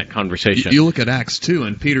forward in that conversation. You look at Acts 2,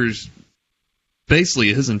 and Peter's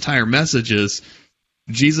basically his entire message is,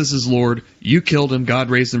 Jesus is Lord, you killed him, God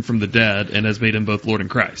raised him from the dead, and has made him both Lord and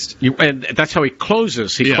Christ. And that's how he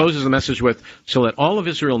closes. He closes the message with, so let all of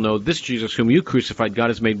Israel know this Jesus whom you crucified, God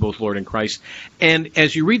has made both Lord and Christ. And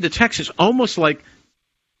as you read the text, it's almost like,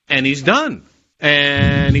 and he's done.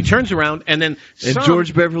 And he turns around, and then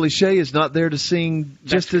George Beverly Shea is not there to sing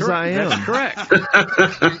Just As I Am. That's correct.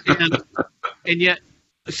 and yet,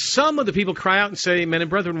 some of the people cry out and say, men and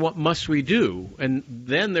brethren, what must we do? And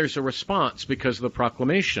then there's a response because of the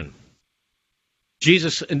proclamation.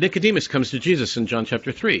 Nicodemus comes to Jesus in John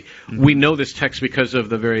chapter 3. Mm-hmm. We know this text because of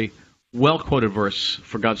the very well-quoted verse,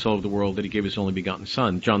 for God so loved the world that he gave his only begotten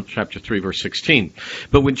Son, John chapter 3, verse 16.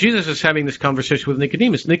 But when Jesus is having this conversation with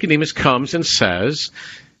Nicodemus comes and says,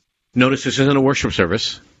 notice this isn't a worship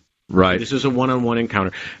service. Right. This is a one-on-one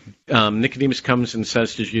encounter. Nicodemus comes and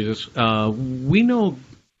says to Jesus, we know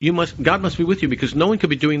God must be with you, because no one could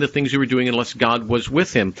be doing the things you were doing unless God was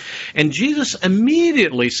with him. And Jesus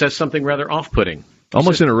immediately says something rather off-putting.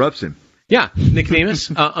 Almost interrupts him. Yeah,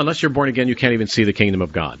 Nicodemus, unless you're born again, you can't even see the kingdom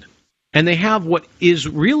of God. And they have what is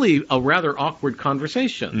really a rather awkward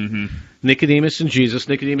conversation. Mm-hmm. Nicodemus and Jesus.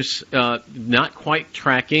 Nicodemus not quite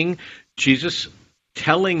tracking. Jesus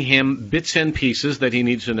telling him bits and pieces that he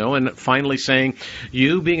needs to know, and finally saying,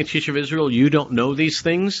 you, being a teacher of Israel, you don't know these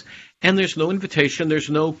things. And there's no invitation. There's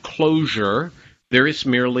no closure. There is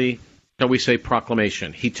merely, shall we say,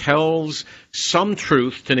 proclamation. He tells some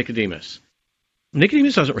truth to Nicodemus.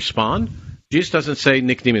 Nicodemus doesn't respond. Jesus doesn't say,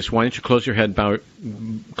 Nicodemus, why don't you close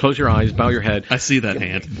your eyes, bow your head. I see that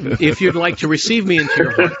hand. If you'd like to receive me into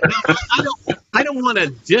your heart. I don't want to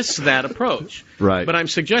diss that approach. Right. But I'm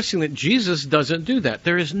suggesting that Jesus doesn't do that.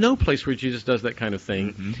 There is no place where Jesus does that kind of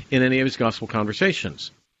thing in any of his gospel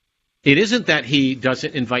conversations. It isn't that he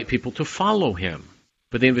doesn't invite people to follow him,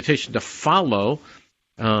 but the invitation to follow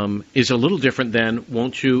is a little different than,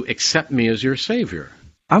 won't you accept me as your Savior?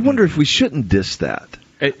 I wonder if we shouldn't diss that.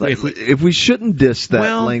 If we shouldn't diss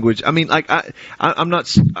that language, I mean, like I'm not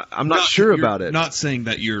sure about it. Not saying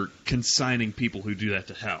that you're consigning people who do that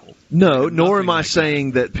to hell. No, nor am I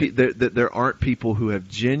saying that there aren't people who have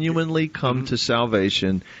genuinely come to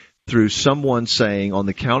salvation through someone saying, on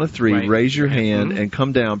the count of three, raise your hand and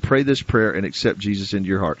come down, pray this prayer, and accept Jesus into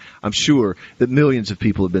your heart. I'm sure that millions of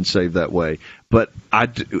people have been saved that way. But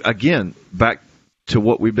again, back to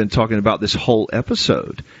what we've been talking about this whole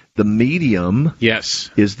episode. The medium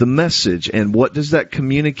is the message. And what does that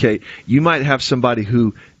communicate? You might have somebody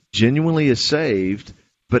who genuinely is saved,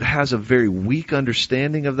 but has a very weak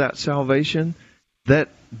understanding of that salvation. That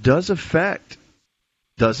does affect,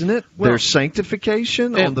 doesn't it, their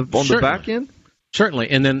sanctification on the back end?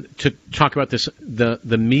 Certainly. And then to talk about this,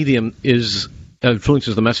 the medium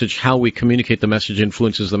influences the message. How we communicate the message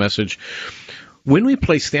influences the message. When we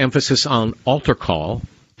place the emphasis on altar call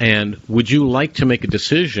and would you like to make a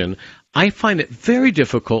decision, I find it very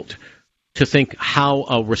difficult to think how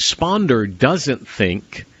a responder doesn't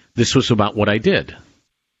think this was about what I did.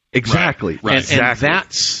 Exactly. Right.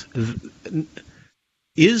 And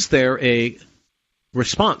is there a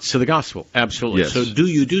response to the gospel? Absolutely. Yes. So do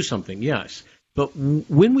you do something? Yes. But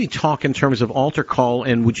when we talk in terms of altar call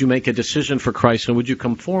and would you make a decision for Christ and would you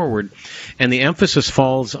come forward, and the emphasis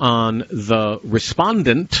falls on the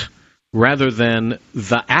respondent rather than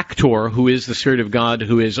the actor, who is the Spirit of God,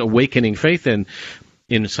 who is awakening faith in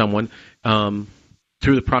someone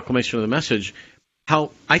through the proclamation of the message,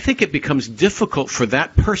 how I think it becomes difficult for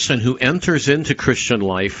that person who enters into Christian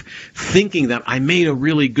life thinking that I made a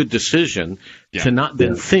really good decision to not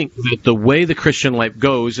then think that the way the Christian life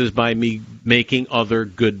goes is by me making other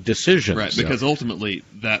good decisions. Right, because ultimately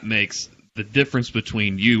that makes the difference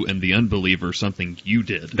between you and the unbeliever something you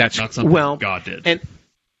did, not something God did.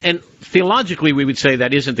 And theologically, we would say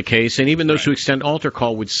that isn't the case, and even those who extend altar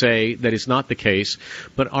call would say that is not the case.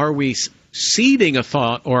 But are we seeding a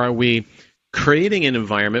thought, or are we creating an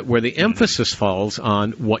environment where the emphasis falls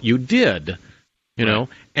on what you did? You know,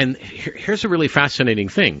 and here's a really fascinating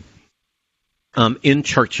thing. In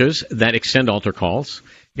churches that extend altar calls,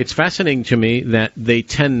 it's fascinating to me that they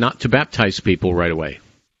tend not to baptize people right away.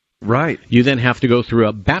 Right. You then have to go through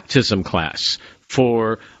a baptism class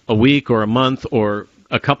for a week or a month or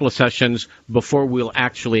a couple of sessions before we'll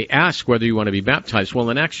actually ask whether you want to be baptized. Well,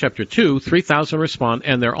 in Acts chapter 2, 3,000 respond,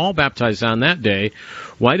 and they're all baptized on that day.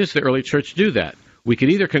 Why does the early church do that? We could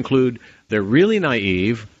either conclude they're really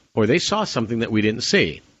naive or they saw something that we didn't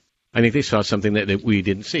see. I think they saw something that we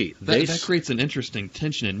didn't see. That creates an interesting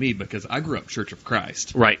tension in me because I grew up Church of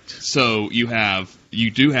Christ. Right. So you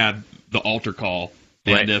do have the altar call,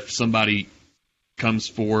 and if somebody comes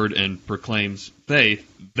forward and proclaims faith,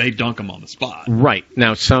 they dunk them on the spot. Right.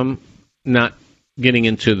 Now, some, not getting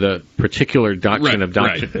into the particular doctrine of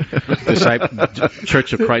doctrine,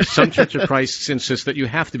 Church of Christ, some Church of Christ insist that you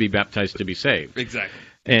have to be baptized to be saved. Exactly.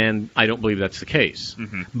 And I don't believe that's the case.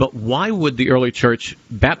 Mm-hmm. But why would the early church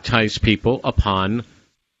baptize people upon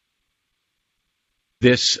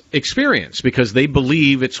this experience? Because they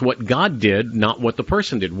believe it's what God did, not what the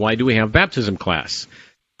person did. Why do we have baptism class?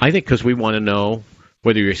 I think because we want to know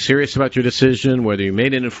whether you're serious about your decision, whether you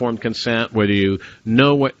made an informed consent, whether you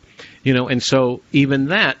know what, and so even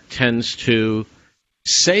that tends to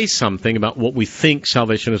say something about what we think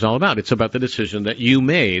salvation is all about. It's about the decision that you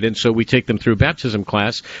made. And so we take them through baptism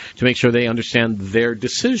class to make sure they understand their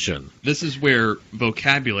decision. This is where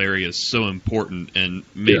vocabulary is so important, and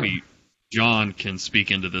maybe John can speak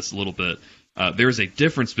into this a little bit. There's a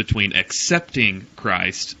difference between accepting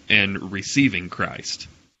Christ and receiving Christ.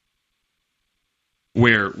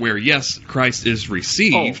 Where yes, Christ is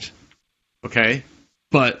received. Oh. Okay.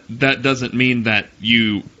 But that doesn't mean that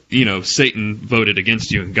Satan voted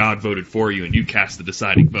against you and God voted for you and you cast the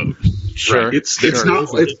deciding vote. Sure. Right.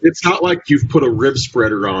 It's not like you've put a rib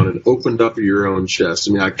spreader on and opened up your own chest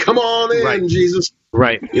and be like, come on in, right. Jesus.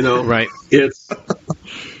 Right. Right.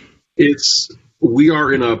 We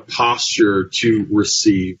are in a posture to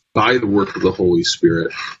receive by the work of the Holy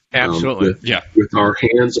Spirit. Absolutely. With our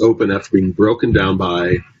hands open after being broken down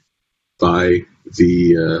by the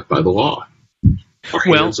law. Our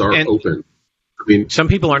hands are open. I mean, some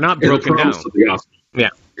people are not broken down. Yeah.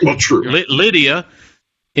 Well, true. Lydia,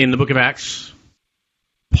 in the book of Acts,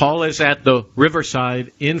 Paul is at the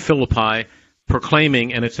riverside in Philippi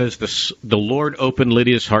proclaiming, and it says the Lord opened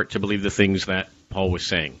Lydia's heart to believe the things that Paul was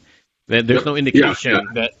saying. There's no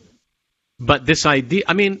indication that. But this idea,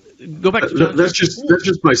 I mean, go back to that's just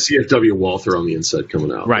my CFW Walther on the inside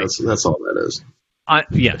coming out. Right. That's all that is.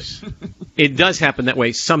 Yes, it does happen that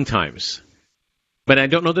way sometimes. But I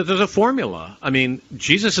don't know that there's a formula. I mean,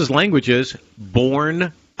 Jesus' language is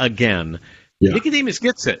born again. Yeah. Nicodemus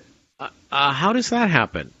gets it. How does that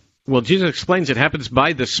happen? Well, Jesus explains it happens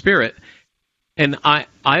by the Spirit. And I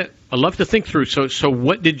love to think through. So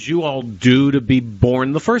what did you all do to be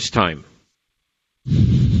born the first time?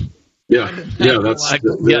 That's a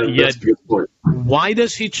good point. Why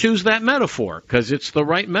does he choose that metaphor? Because it's the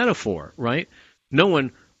right metaphor, right? No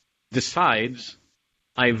one decides,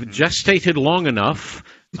 I've gestated long enough.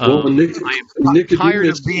 I'm tired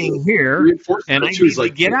of being here, and I need to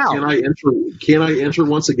get out. Can I enter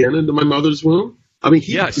once again into my mother's womb? I mean,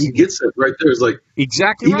 he gets it right there. It's like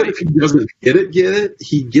exactly even if he doesn't get it,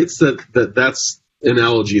 he gets that's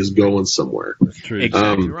analogy is going somewhere. That's true.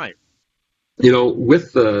 Exactly right.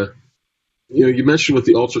 With the you mentioned with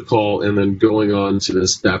the altar call and then going on to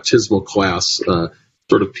this baptismal class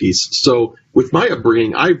sort of piece. So with my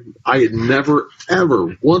upbringing, I had never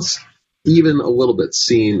ever once even a little bit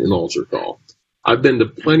seen an altar call. I've been to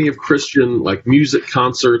plenty of Christian music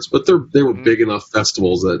concerts, but they were big enough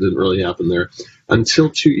festivals that didn't really happen there until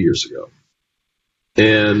 2 years ago.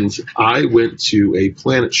 And I went to a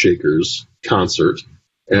Planet Shakers concert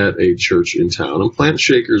at a church in town. And Planet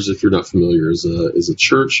Shakers, if you're not familiar, is a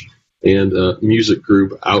church and a music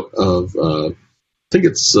group out of I think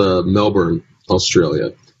it's Melbourne,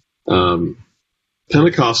 Australia.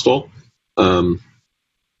 Pentecostal. All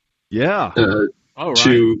right.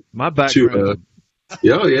 My background.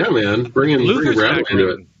 Man. Bringing Bradley into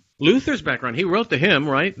it. Luther's background. He wrote the hymn,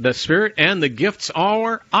 right? The Spirit and the gifts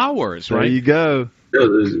are ours, right? There you go.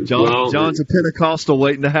 John's a Pentecostal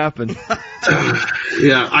waiting to happen.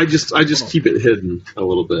 I just keep it hidden a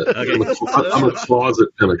little bit. Okay. I'm a closet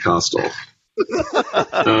Pentecostal.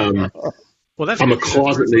 I'm a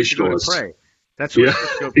closet nationalist. That's what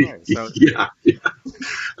go pray.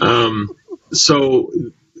 So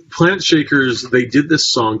Planet Shakers, they did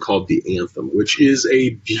this song called The Anthem, which is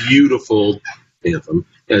a beautiful anthem,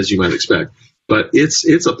 as you might expect. But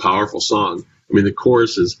it's a powerful song. I mean, the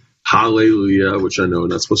chorus is Hallelujah, which I know I'm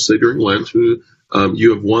not supposed to say during Lent. You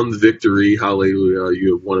have won the victory. Hallelujah.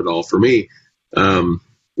 You have won it all for me. But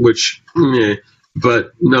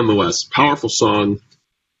nonetheless, powerful song.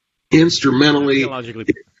 Instrumentally,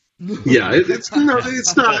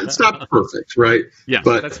 it's not perfect, right? Yeah,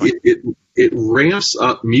 but it ramps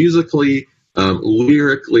up musically,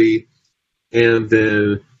 lyrically, and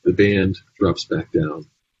then the band drops back down.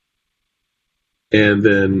 And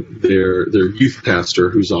then their youth pastor,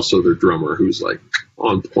 who's also their drummer, who's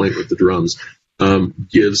on point with the drums,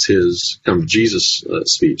 gives his kind of Jesus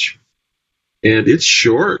speech. And it's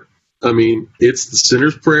short. I mean, it's the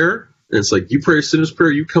sinner's prayer. And it's like, you pray a sinner's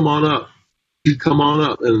prayer, you come on up. You come on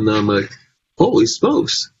up. And I'm like, holy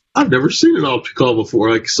smokes, I've never seen an altar call before.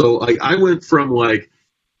 I went from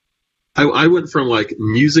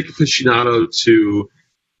music aficionado to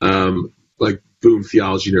boom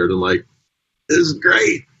theology nerd, and this is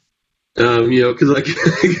great. Because I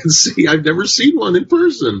can see I've never seen one in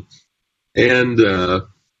person. And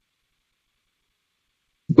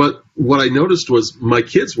but what I noticed was my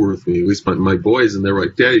kids were with me, at least my boys, and they were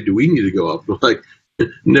like, Daddy, do we need to go up? I'm like,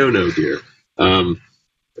 no, dear.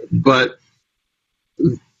 But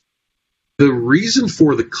the reason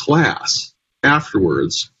for the class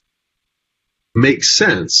afterwards makes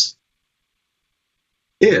sense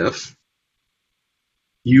if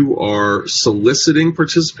you are soliciting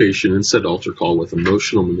participation in said altar call with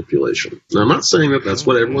emotional manipulation. Now, I'm not saying that that's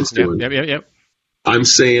what everyone's doing. Yep. I'm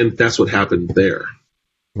saying that's what happened there.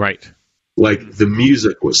 Right. Like, the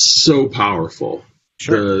music was so powerful.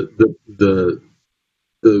 Sure.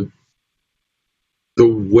 The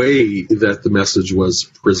way that the message was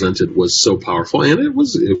presented was so powerful, and it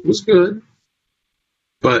was good.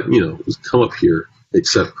 But, it was come up here,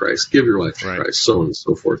 accept Christ, give your life to Christ, so on and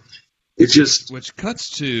so forth. It just which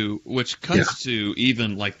cuts to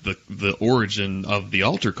even like the origin of the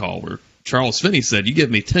altar call, where Charles Finney said, "You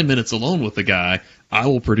give me 10 minutes alone with the guy, I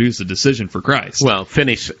will produce a decision for Christ." Well,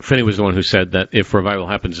 Finney was the one who said that if revival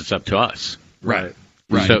happens, it's up to us. Right.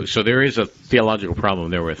 So there is a theological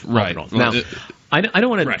problem there with right. Now, I don't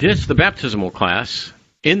want to diss the baptismal class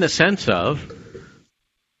in the sense of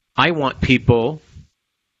I want people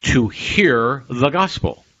to hear the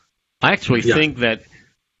gospel. I actually think that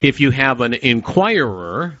if you have an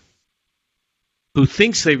inquirer who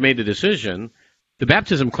thinks they've made a decision, the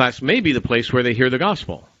baptism class may be the place where they hear the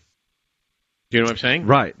gospel. Do you know what I'm saying?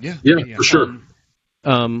 Right. Yeah, for sure.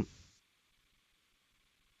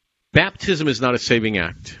 Baptism is not a saving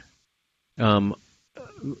act.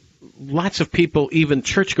 Lots of people, even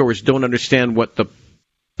churchgoers, don't understand what the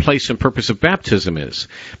place and purpose of baptism is.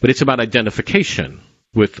 But it's about identification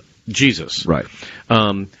with Jesus. Right.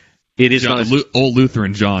 It is John, not old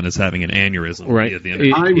Lutheran John is having an aneurysm. Right. At the end of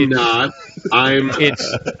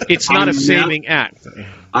It's not a saving act.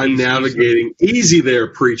 I'm navigating. Easy there,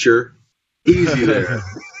 preacher. Easy there.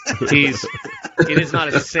 It is not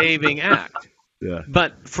a saving act. Yeah.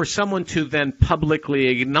 But for someone to then publicly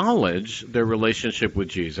acknowledge their relationship with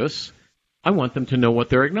Jesus, I want them to know what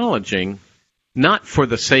they're acknowledging, not for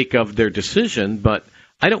the sake of their decision, but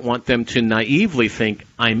I don't want them to naively think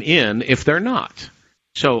I'm in if they're not.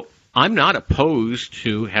 So I'm not opposed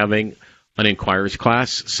to having an inquirer's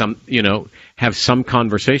class, have some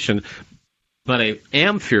conversation, but I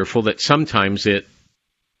am fearful that sometimes it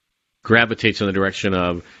gravitates in the direction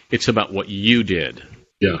of it's about what you did.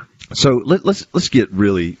 Yeah. So let's get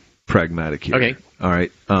really pragmatic here. Okay. All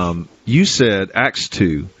right. You said Acts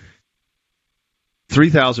 2,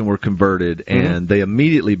 3,000 were converted, and they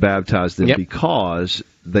immediately baptized them because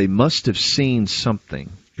they must have seen something.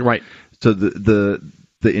 Right. So the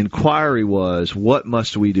inquiry was, what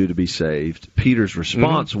must we do to be saved? Peter's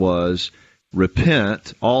response was,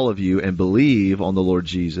 repent, all of you, and believe on the Lord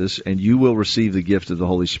Jesus, and you will receive the gift of the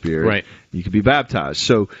Holy Spirit. Right. You can be baptized.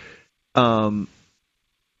 So to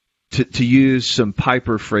use some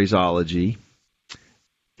Piper phraseology,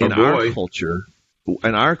 in our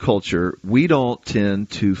culture, we don't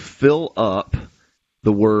tend to fill up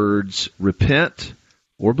the words repent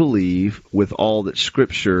or believe with all that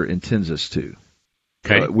Scripture intends us to.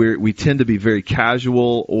 Okay. We tend to be very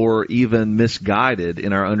casual or even misguided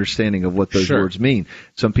in our understanding of what those words mean.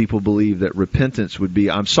 Some people believe that repentance would be,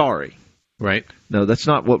 I'm sorry. Right. No, that's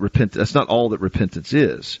not what that's not all that repentance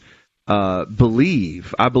is.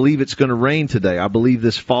 Believe. I believe it's going to rain today. I believe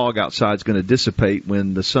this fog outside is going to dissipate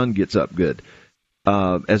when the sun gets up good.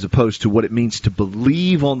 As opposed to what it means to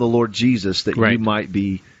believe on the Lord Jesus that you might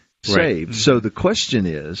be saved. Right. So the question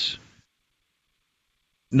is,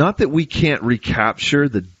 not that we can't recapture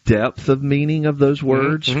the depth of meaning of those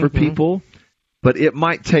words for people, but it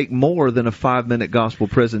might take more than a 5-minute gospel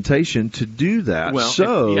presentation to do that. Well,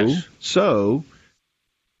 so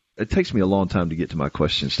it takes me a long time to get to my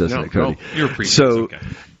questions, doesn't it, Cody? No, you're preaching.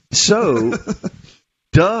 So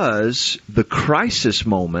does the crisis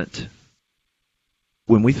moment,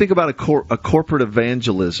 when we think about a corporate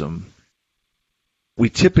evangelism, we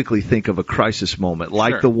typically think of a crisis moment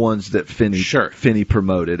like the ones that Finney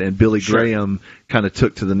promoted and Billy Graham kind of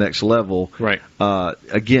took to the next level. Right.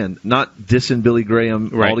 Again, not dissing Billy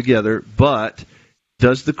Graham altogether, but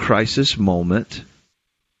does the crisis moment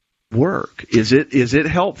work? Is it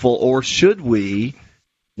helpful, or should we,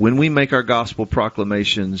 when we make our gospel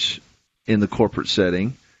proclamations in the corporate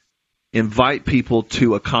setting, invite people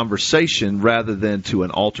to a conversation rather than to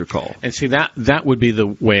an altar call? And see, that would be the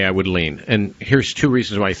way I would lean. And here's two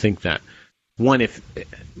reasons why I think that. One, if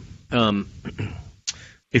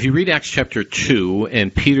you read Acts chapter 2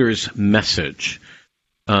 and Peter's message,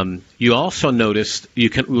 you'll also notice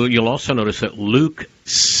that Luke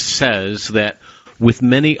says that with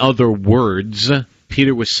many other words,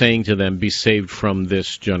 Peter was saying to them, be saved from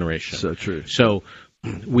this generation. So true. So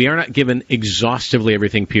we are not given exhaustively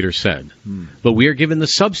everything Peter said, but we are given the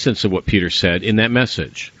substance of what Peter said in that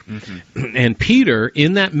message. Mm-hmm. And Peter,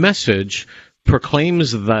 in that message,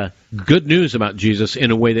 proclaims the good news about Jesus in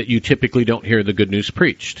a way that you typically don't hear the good news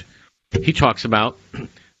preached. He talks about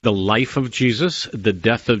the life of Jesus, the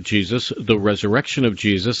death of Jesus, the resurrection of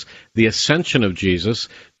Jesus, the ascension of Jesus,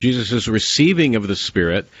 Jesus' receiving of the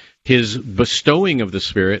Spirit, his bestowing of the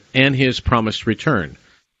Spirit, and his promised return.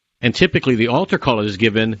 And typically the altar call is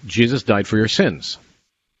given, Jesus died for your sins,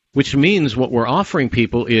 which means what we're offering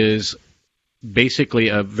people is basically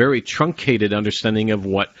a very truncated understanding of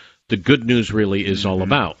what the good news really is all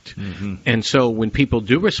about. Mm-hmm. And so when people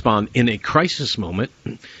do respond in a crisis moment,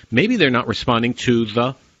 maybe they're not responding to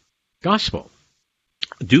the gospel.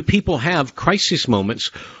 Do people have crisis moments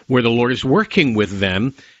where the Lord is working with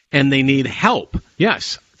them and they need help?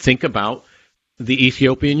 Yes. Think about the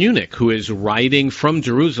Ethiopian eunuch who is riding from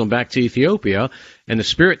Jerusalem back to Ethiopia, and the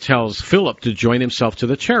Spirit tells Philip to join himself to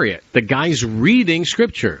the chariot. The guy's reading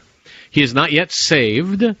Scripture. He is not yet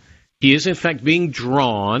saved. He is, in fact, being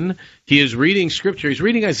drawn. He is reading Scripture. He's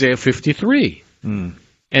reading Isaiah 53.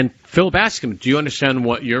 And Philip asks him, do you understand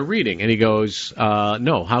what you're reading? And he goes,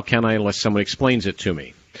 no, how can I unless someone explains it to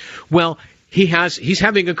me? Well, he's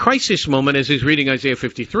having a crisis moment as he's reading Isaiah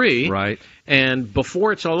 53. Right. And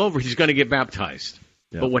before it's all over, he's going to get baptized.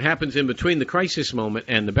 Yep. But what happens in between the crisis moment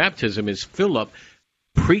and the baptism is Philip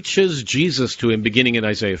preaches Jesus to him beginning in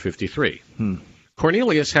Isaiah 53.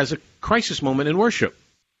 Cornelius has a crisis moment in worship,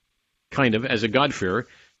 kind of, as a God-fearer.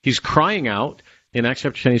 He's crying out. In Acts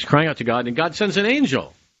chapter 10, he's crying out to God, and God sends an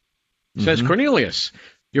angel. Says, Cornelius,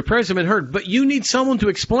 your prayers have been heard, but you need someone to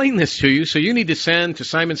explain this to you, so you need to send to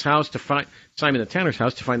Simon's house to find Simon the tanner's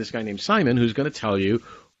house to find this guy named Simon who's going to tell you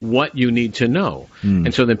what you need to know.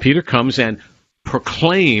 And so then Peter comes and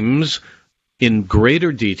proclaims in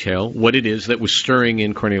greater detail what it is that was stirring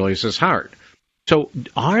in Cornelius' heart. So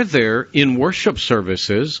are there, in worship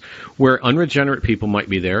services where unregenerate people might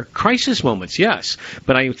be there, crisis moments? Yes.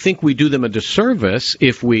 But I think we do them a disservice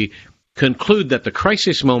if we conclude that the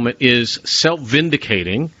crisis moment is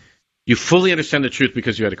self-vindicating. You fully understand the truth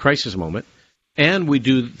because you had a crisis moment. And we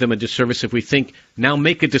do them a disservice if we think, now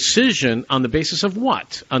make a decision on the basis of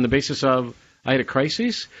what? On the basis of, I had a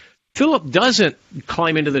crisis? Philip doesn't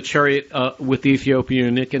climb into the chariot with the Ethiopian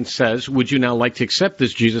eunuch and says, would you now like to accept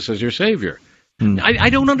this Jesus as your Savior? I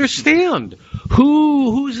don't understand.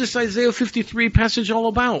 Who is this Isaiah 53 passage all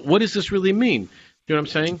about? What does this really mean? You know what I'm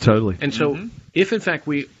saying? Totally. And so if, in fact,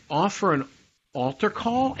 we offer an altar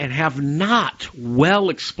call and have not well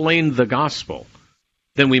explained the gospel,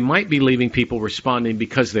 then we might be leaving people responding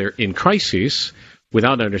because they're in crisis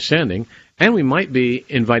without understanding, and we might be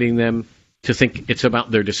inviting them to think it's about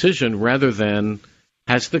their decision rather than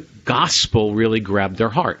has the gospel really grabbed their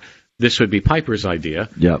heart. This would be Piper's idea.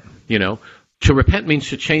 Yep. You know, to repent means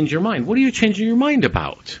to change your mind. What are you changing your mind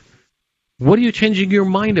about? What are you changing your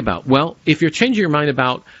mind about? Well, if you're changing your mind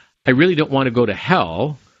about, I really don't want to go to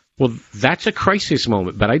hell, well, that's a crisis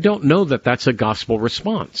moment, but I don't know that that's a gospel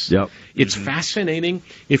response. Yep. It's fascinating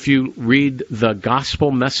if you read the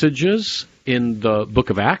gospel messages in the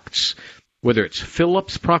book of Acts, whether it's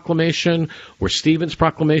Philip's proclamation or Stephen's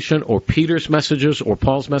proclamation or Peter's messages or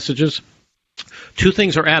Paul's messages. Two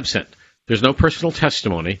things are absent. There's no personal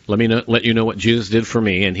testimony. Let you know what Jesus did for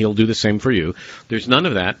me, and he'll do the same for you. There's none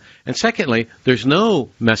of that. And secondly, there's no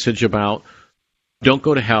message about don't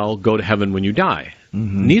go to hell, go to heaven when you die.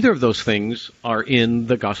 Neither of those things are in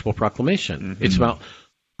the gospel proclamation. It's about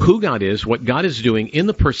who God is, what God is doing in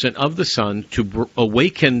the person of the Son to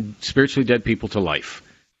awaken spiritually dead people to life.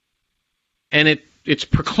 And it's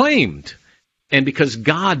proclaimed. And because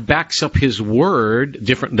God backs up his word,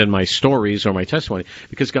 different than my stories or my testimony,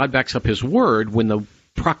 because God backs up his word, when the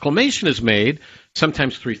proclamation is made,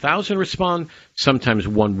 sometimes 3,000 respond, sometimes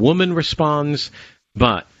one woman responds,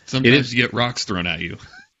 but sometimes you get rocks thrown at you.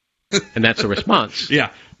 And that's a response.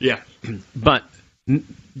 Yeah. But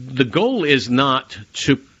the goal is not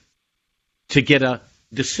to get a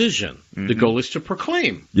decision. The goal is to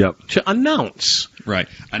proclaim. Yep. To announce. Right.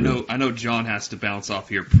 I know John has to bounce off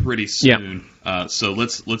here pretty soon. So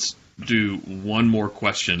let's do one more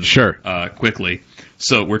question. Sure. Quickly.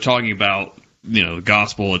 So we're talking about, the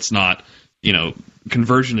gospel. It's not,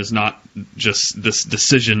 conversion is not just this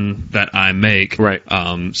decision that I make. Right.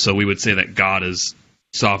 So we would say that God is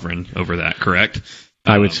sovereign over that, correct?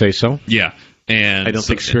 I would say so. Yeah. And I don't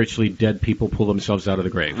think spiritually dead people pull themselves out of the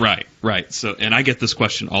grave. Right. So, and I get this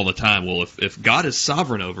question all the time. Well, if God is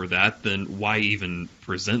sovereign over that, then why even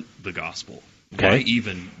present the gospel? Okay. Why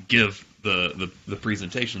even give the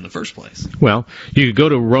presentation in the first place? Well, you could go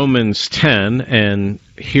to Romans 10 and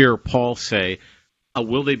hear Paul say,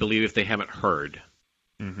 will they believe if they haven't heard?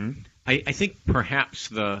 I think perhaps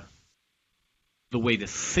the way to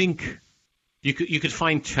think, you could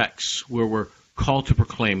find texts where we're called to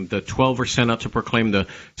proclaim. The 12 are sent out to proclaim. The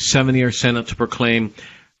 70 are sent out to proclaim.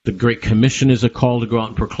 The Great Commission is a call to go out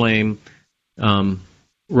and proclaim.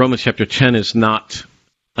 Romans chapter 10 is not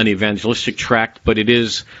an evangelistic tract, but it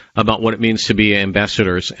is about what it means to be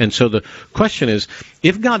ambassadors. And so the question is,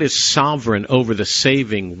 if God is sovereign over the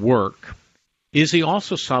saving work, is he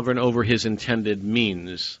also sovereign over his intended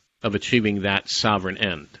means of achieving that sovereign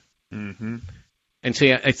end? Mm-hmm. And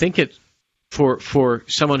see, I think it for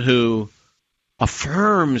someone who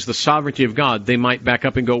affirms the sovereignty of God, they might back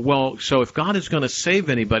up and go, well, so if God is going to save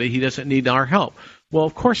anybody, he doesn't need our help. Well,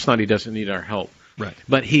 of course not, he doesn't need our help. Right.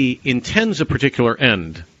 But he intends a particular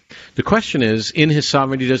end. The question is, in his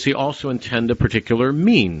sovereignty, does he also intend a particular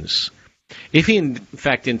means? If he, in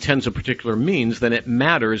fact, intends a particular means, then it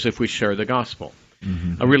matters if we share the gospel.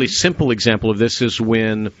 Mm-hmm. A really simple example of this is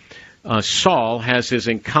when Saul has his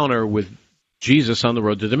encounter with Jesus on the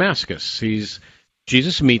road to Damascus.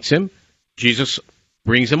 Jesus meets him. Jesus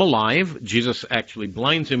brings him alive. Jesus actually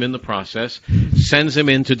blinds him in the process, sends him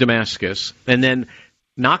into Damascus, and then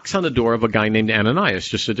knocks on the door of a guy named Ananias,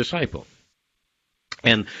 just a disciple.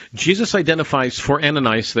 And Jesus identifies for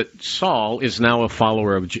Ananias that Saul is now a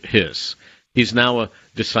follower of his. He's now a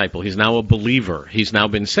disciple. He's now a believer. He's now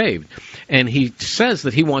been saved. And he says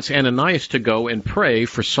that he wants Ananias to go and pray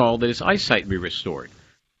for Saul that his eyesight be restored.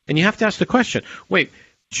 And you have to ask the question, wait,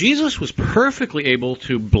 Jesus was perfectly able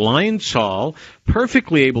to blind Saul,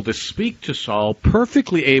 perfectly able to speak to Saul,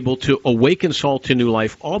 perfectly able to awaken Saul to new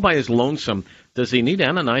life all by his lonesome. Does he need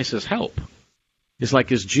Ananias' help? It's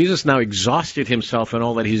like, is Jesus now exhausted himself in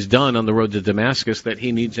all that he's done on the road to Damascus that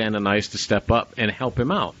he needs Ananias to step up and help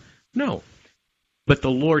him out? No. But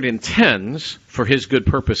the Lord intends for his good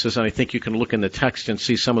purposes, and I think you can look in the text and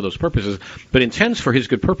see some of those purposes, but intends for his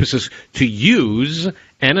good purposes to use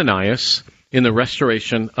Ananias in the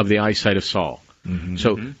restoration of the eyesight of Saul. Mm-hmm.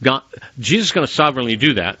 So Jesus is going to sovereignly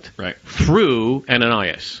do that through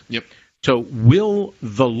Ananias. Yep. So will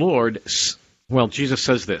the Lord, well, Jesus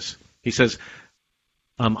says this. He says,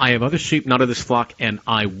 I have other sheep not of this flock, and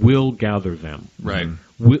I will gather them. Right.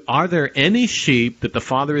 Are there any sheep that the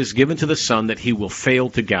Father has given to the Son that he will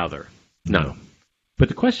fail to gather? No. But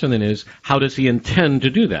the question then is, how does he intend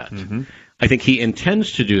to do that? Mm-hmm. I think he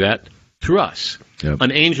intends to do that through us. Yep.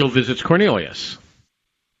 An angel visits Cornelius.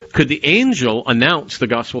 Could the angel announce the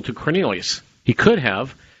gospel to Cornelius? He could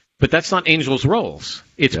have, but that's not angels' roles.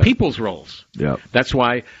 It's people's roles. Yep. That's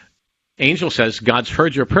why angel says, God's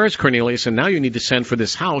heard your prayers, Cornelius, and now you need to send for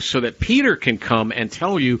this house so that Peter can come and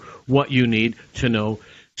tell you what you need to know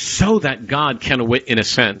so that God can, in a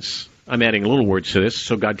sense, I'm adding little words to this,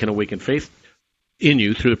 so God can awaken faith in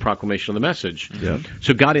you through the proclamation of the message. Yep.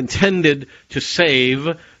 So God intended to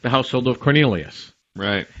save the household of Cornelius.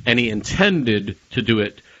 Right. And he intended to do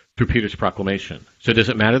it through Peter's proclamation. So does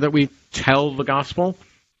it matter that we tell the gospel?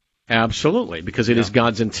 Absolutely, because it is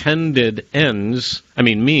God's intended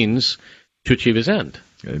means to achieve his end.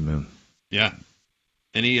 Amen. Yeah.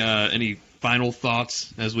 Any final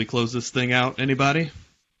thoughts as we close this thing out? Anybody?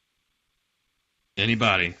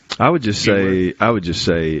 I would just say,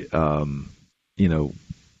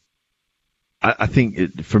 I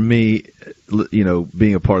think for me,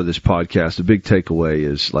 being a part of this podcast, a big takeaway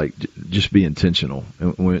is like just be intentional.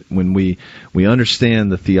 When we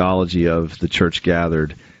understand the theology of the church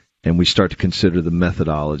gathered, and we start to consider the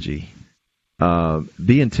methodology,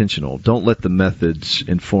 be intentional. Don't let the methods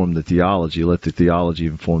inform the theology. Let the theology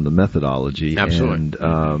inform the methodology. Absolutely.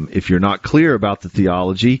 And if you're not clear about the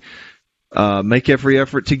theology, make every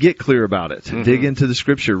effort to get clear about it. Mm-hmm. Dig into the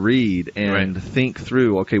Scripture, read, and think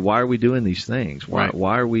through. Okay, why are we doing these things? Why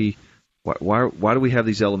do we have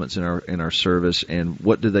these elements in our service? And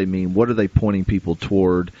what do they mean? What are they pointing people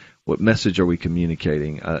toward? What message are we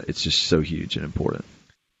communicating? It's just so huge and important.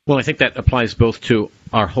 Well, I think that applies both to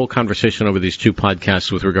our whole conversation over these two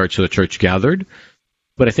podcasts with regard to the church gathered,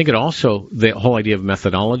 but I think it also, the whole idea of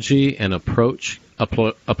methodology and approach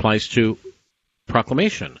applies to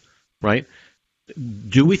proclamation, right?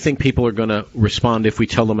 Do we think people are going to respond if we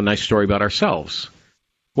tell them a nice story about ourselves?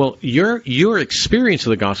 Well, your experience of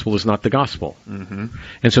the gospel is not the gospel. Mm-hmm.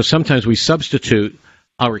 And so sometimes we substitute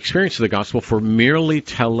our experience of the gospel for merely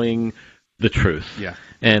telling the truth. Yeah.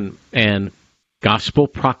 And gospel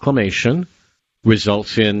proclamation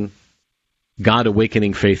results in God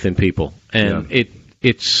awakening faith in people. And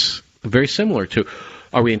it's very similar to,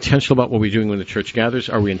 are we intentional about what we're doing when the church gathers?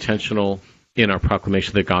 Are we intentional in our proclamation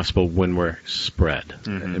of the gospel when we're spread?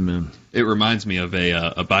 Mm-hmm. Amen. It reminds me of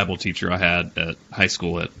a Bible teacher I had at high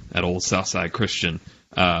school at Old Southside Christian,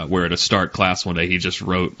 where at a start class one day he just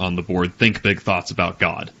wrote on the board, "Think big thoughts about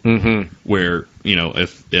God." Mm-hmm. Where,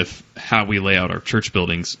 if how we lay out our church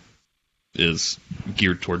buildings is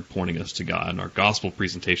geared toward pointing us to God, and our gospel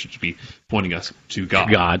presentation should be pointing us to God.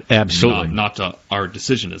 God, absolutely. Not to our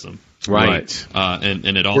decisionism. Right. And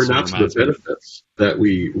it also not to the benefits that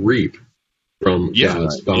we reap from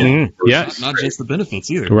God's gospel. Yes. Not just the benefits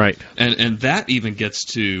either. Right. And that even gets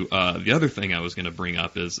to the other thing I was going to bring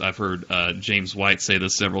up is I've heard James White say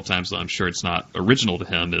this several times, though I'm sure it's not original to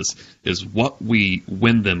him, is what we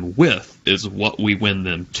win them with is what we win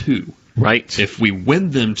them to. Right. If we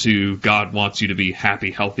win them to God wants you to be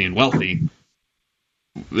happy, healthy, and wealthy,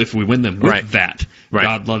 if we win them with that,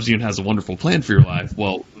 God loves you and has a wonderful plan for your life,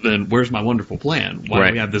 well, then where's my wonderful plan? Why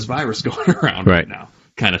do we have this virus going around right now?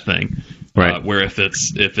 Kind of thing. Right. Where if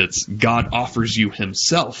it's God offers you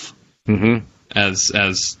himself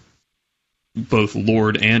as both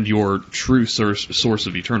Lord and your true source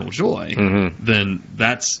of eternal joy, then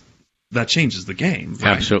that changes the game.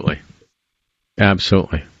 Right?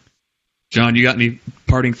 Absolutely. John, you got any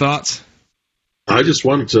parting thoughts? I just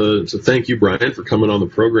wanted to thank you, Brian, for coming on the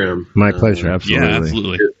program. My pleasure. Absolutely. Yeah,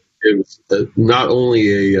 absolutely. It was not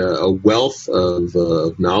only a wealth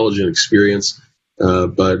of knowledge and experience,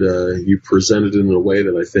 but you presented it in a way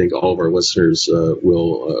that I think all of our listeners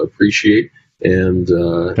will appreciate and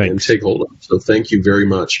take hold of. So thank you very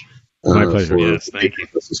much. My pleasure. Yes, thank you.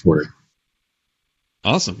 This morning.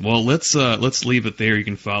 Awesome. Well, let's leave it there. You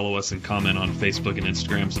can follow us and comment on Facebook and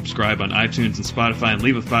Instagram, subscribe on iTunes and Spotify, and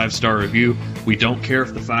leave a 5-star review. We don't care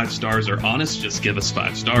if the 5 stars are honest. Just give us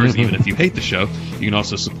 5 stars, even if you hate the show. You can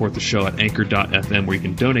also support the show at anchor.fm, where you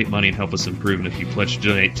can donate money and help us improve. And if you pledge to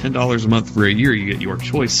donate $10 a month for a year, you get your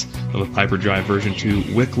choice of a Piper Drive version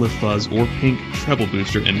 2, Wycliffe Fuzz, or Pink Treble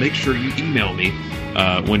Booster. And make sure you email me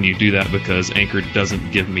when you do that, because Anchor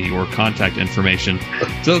doesn't give me your contact information.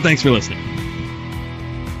 So thanks for listening.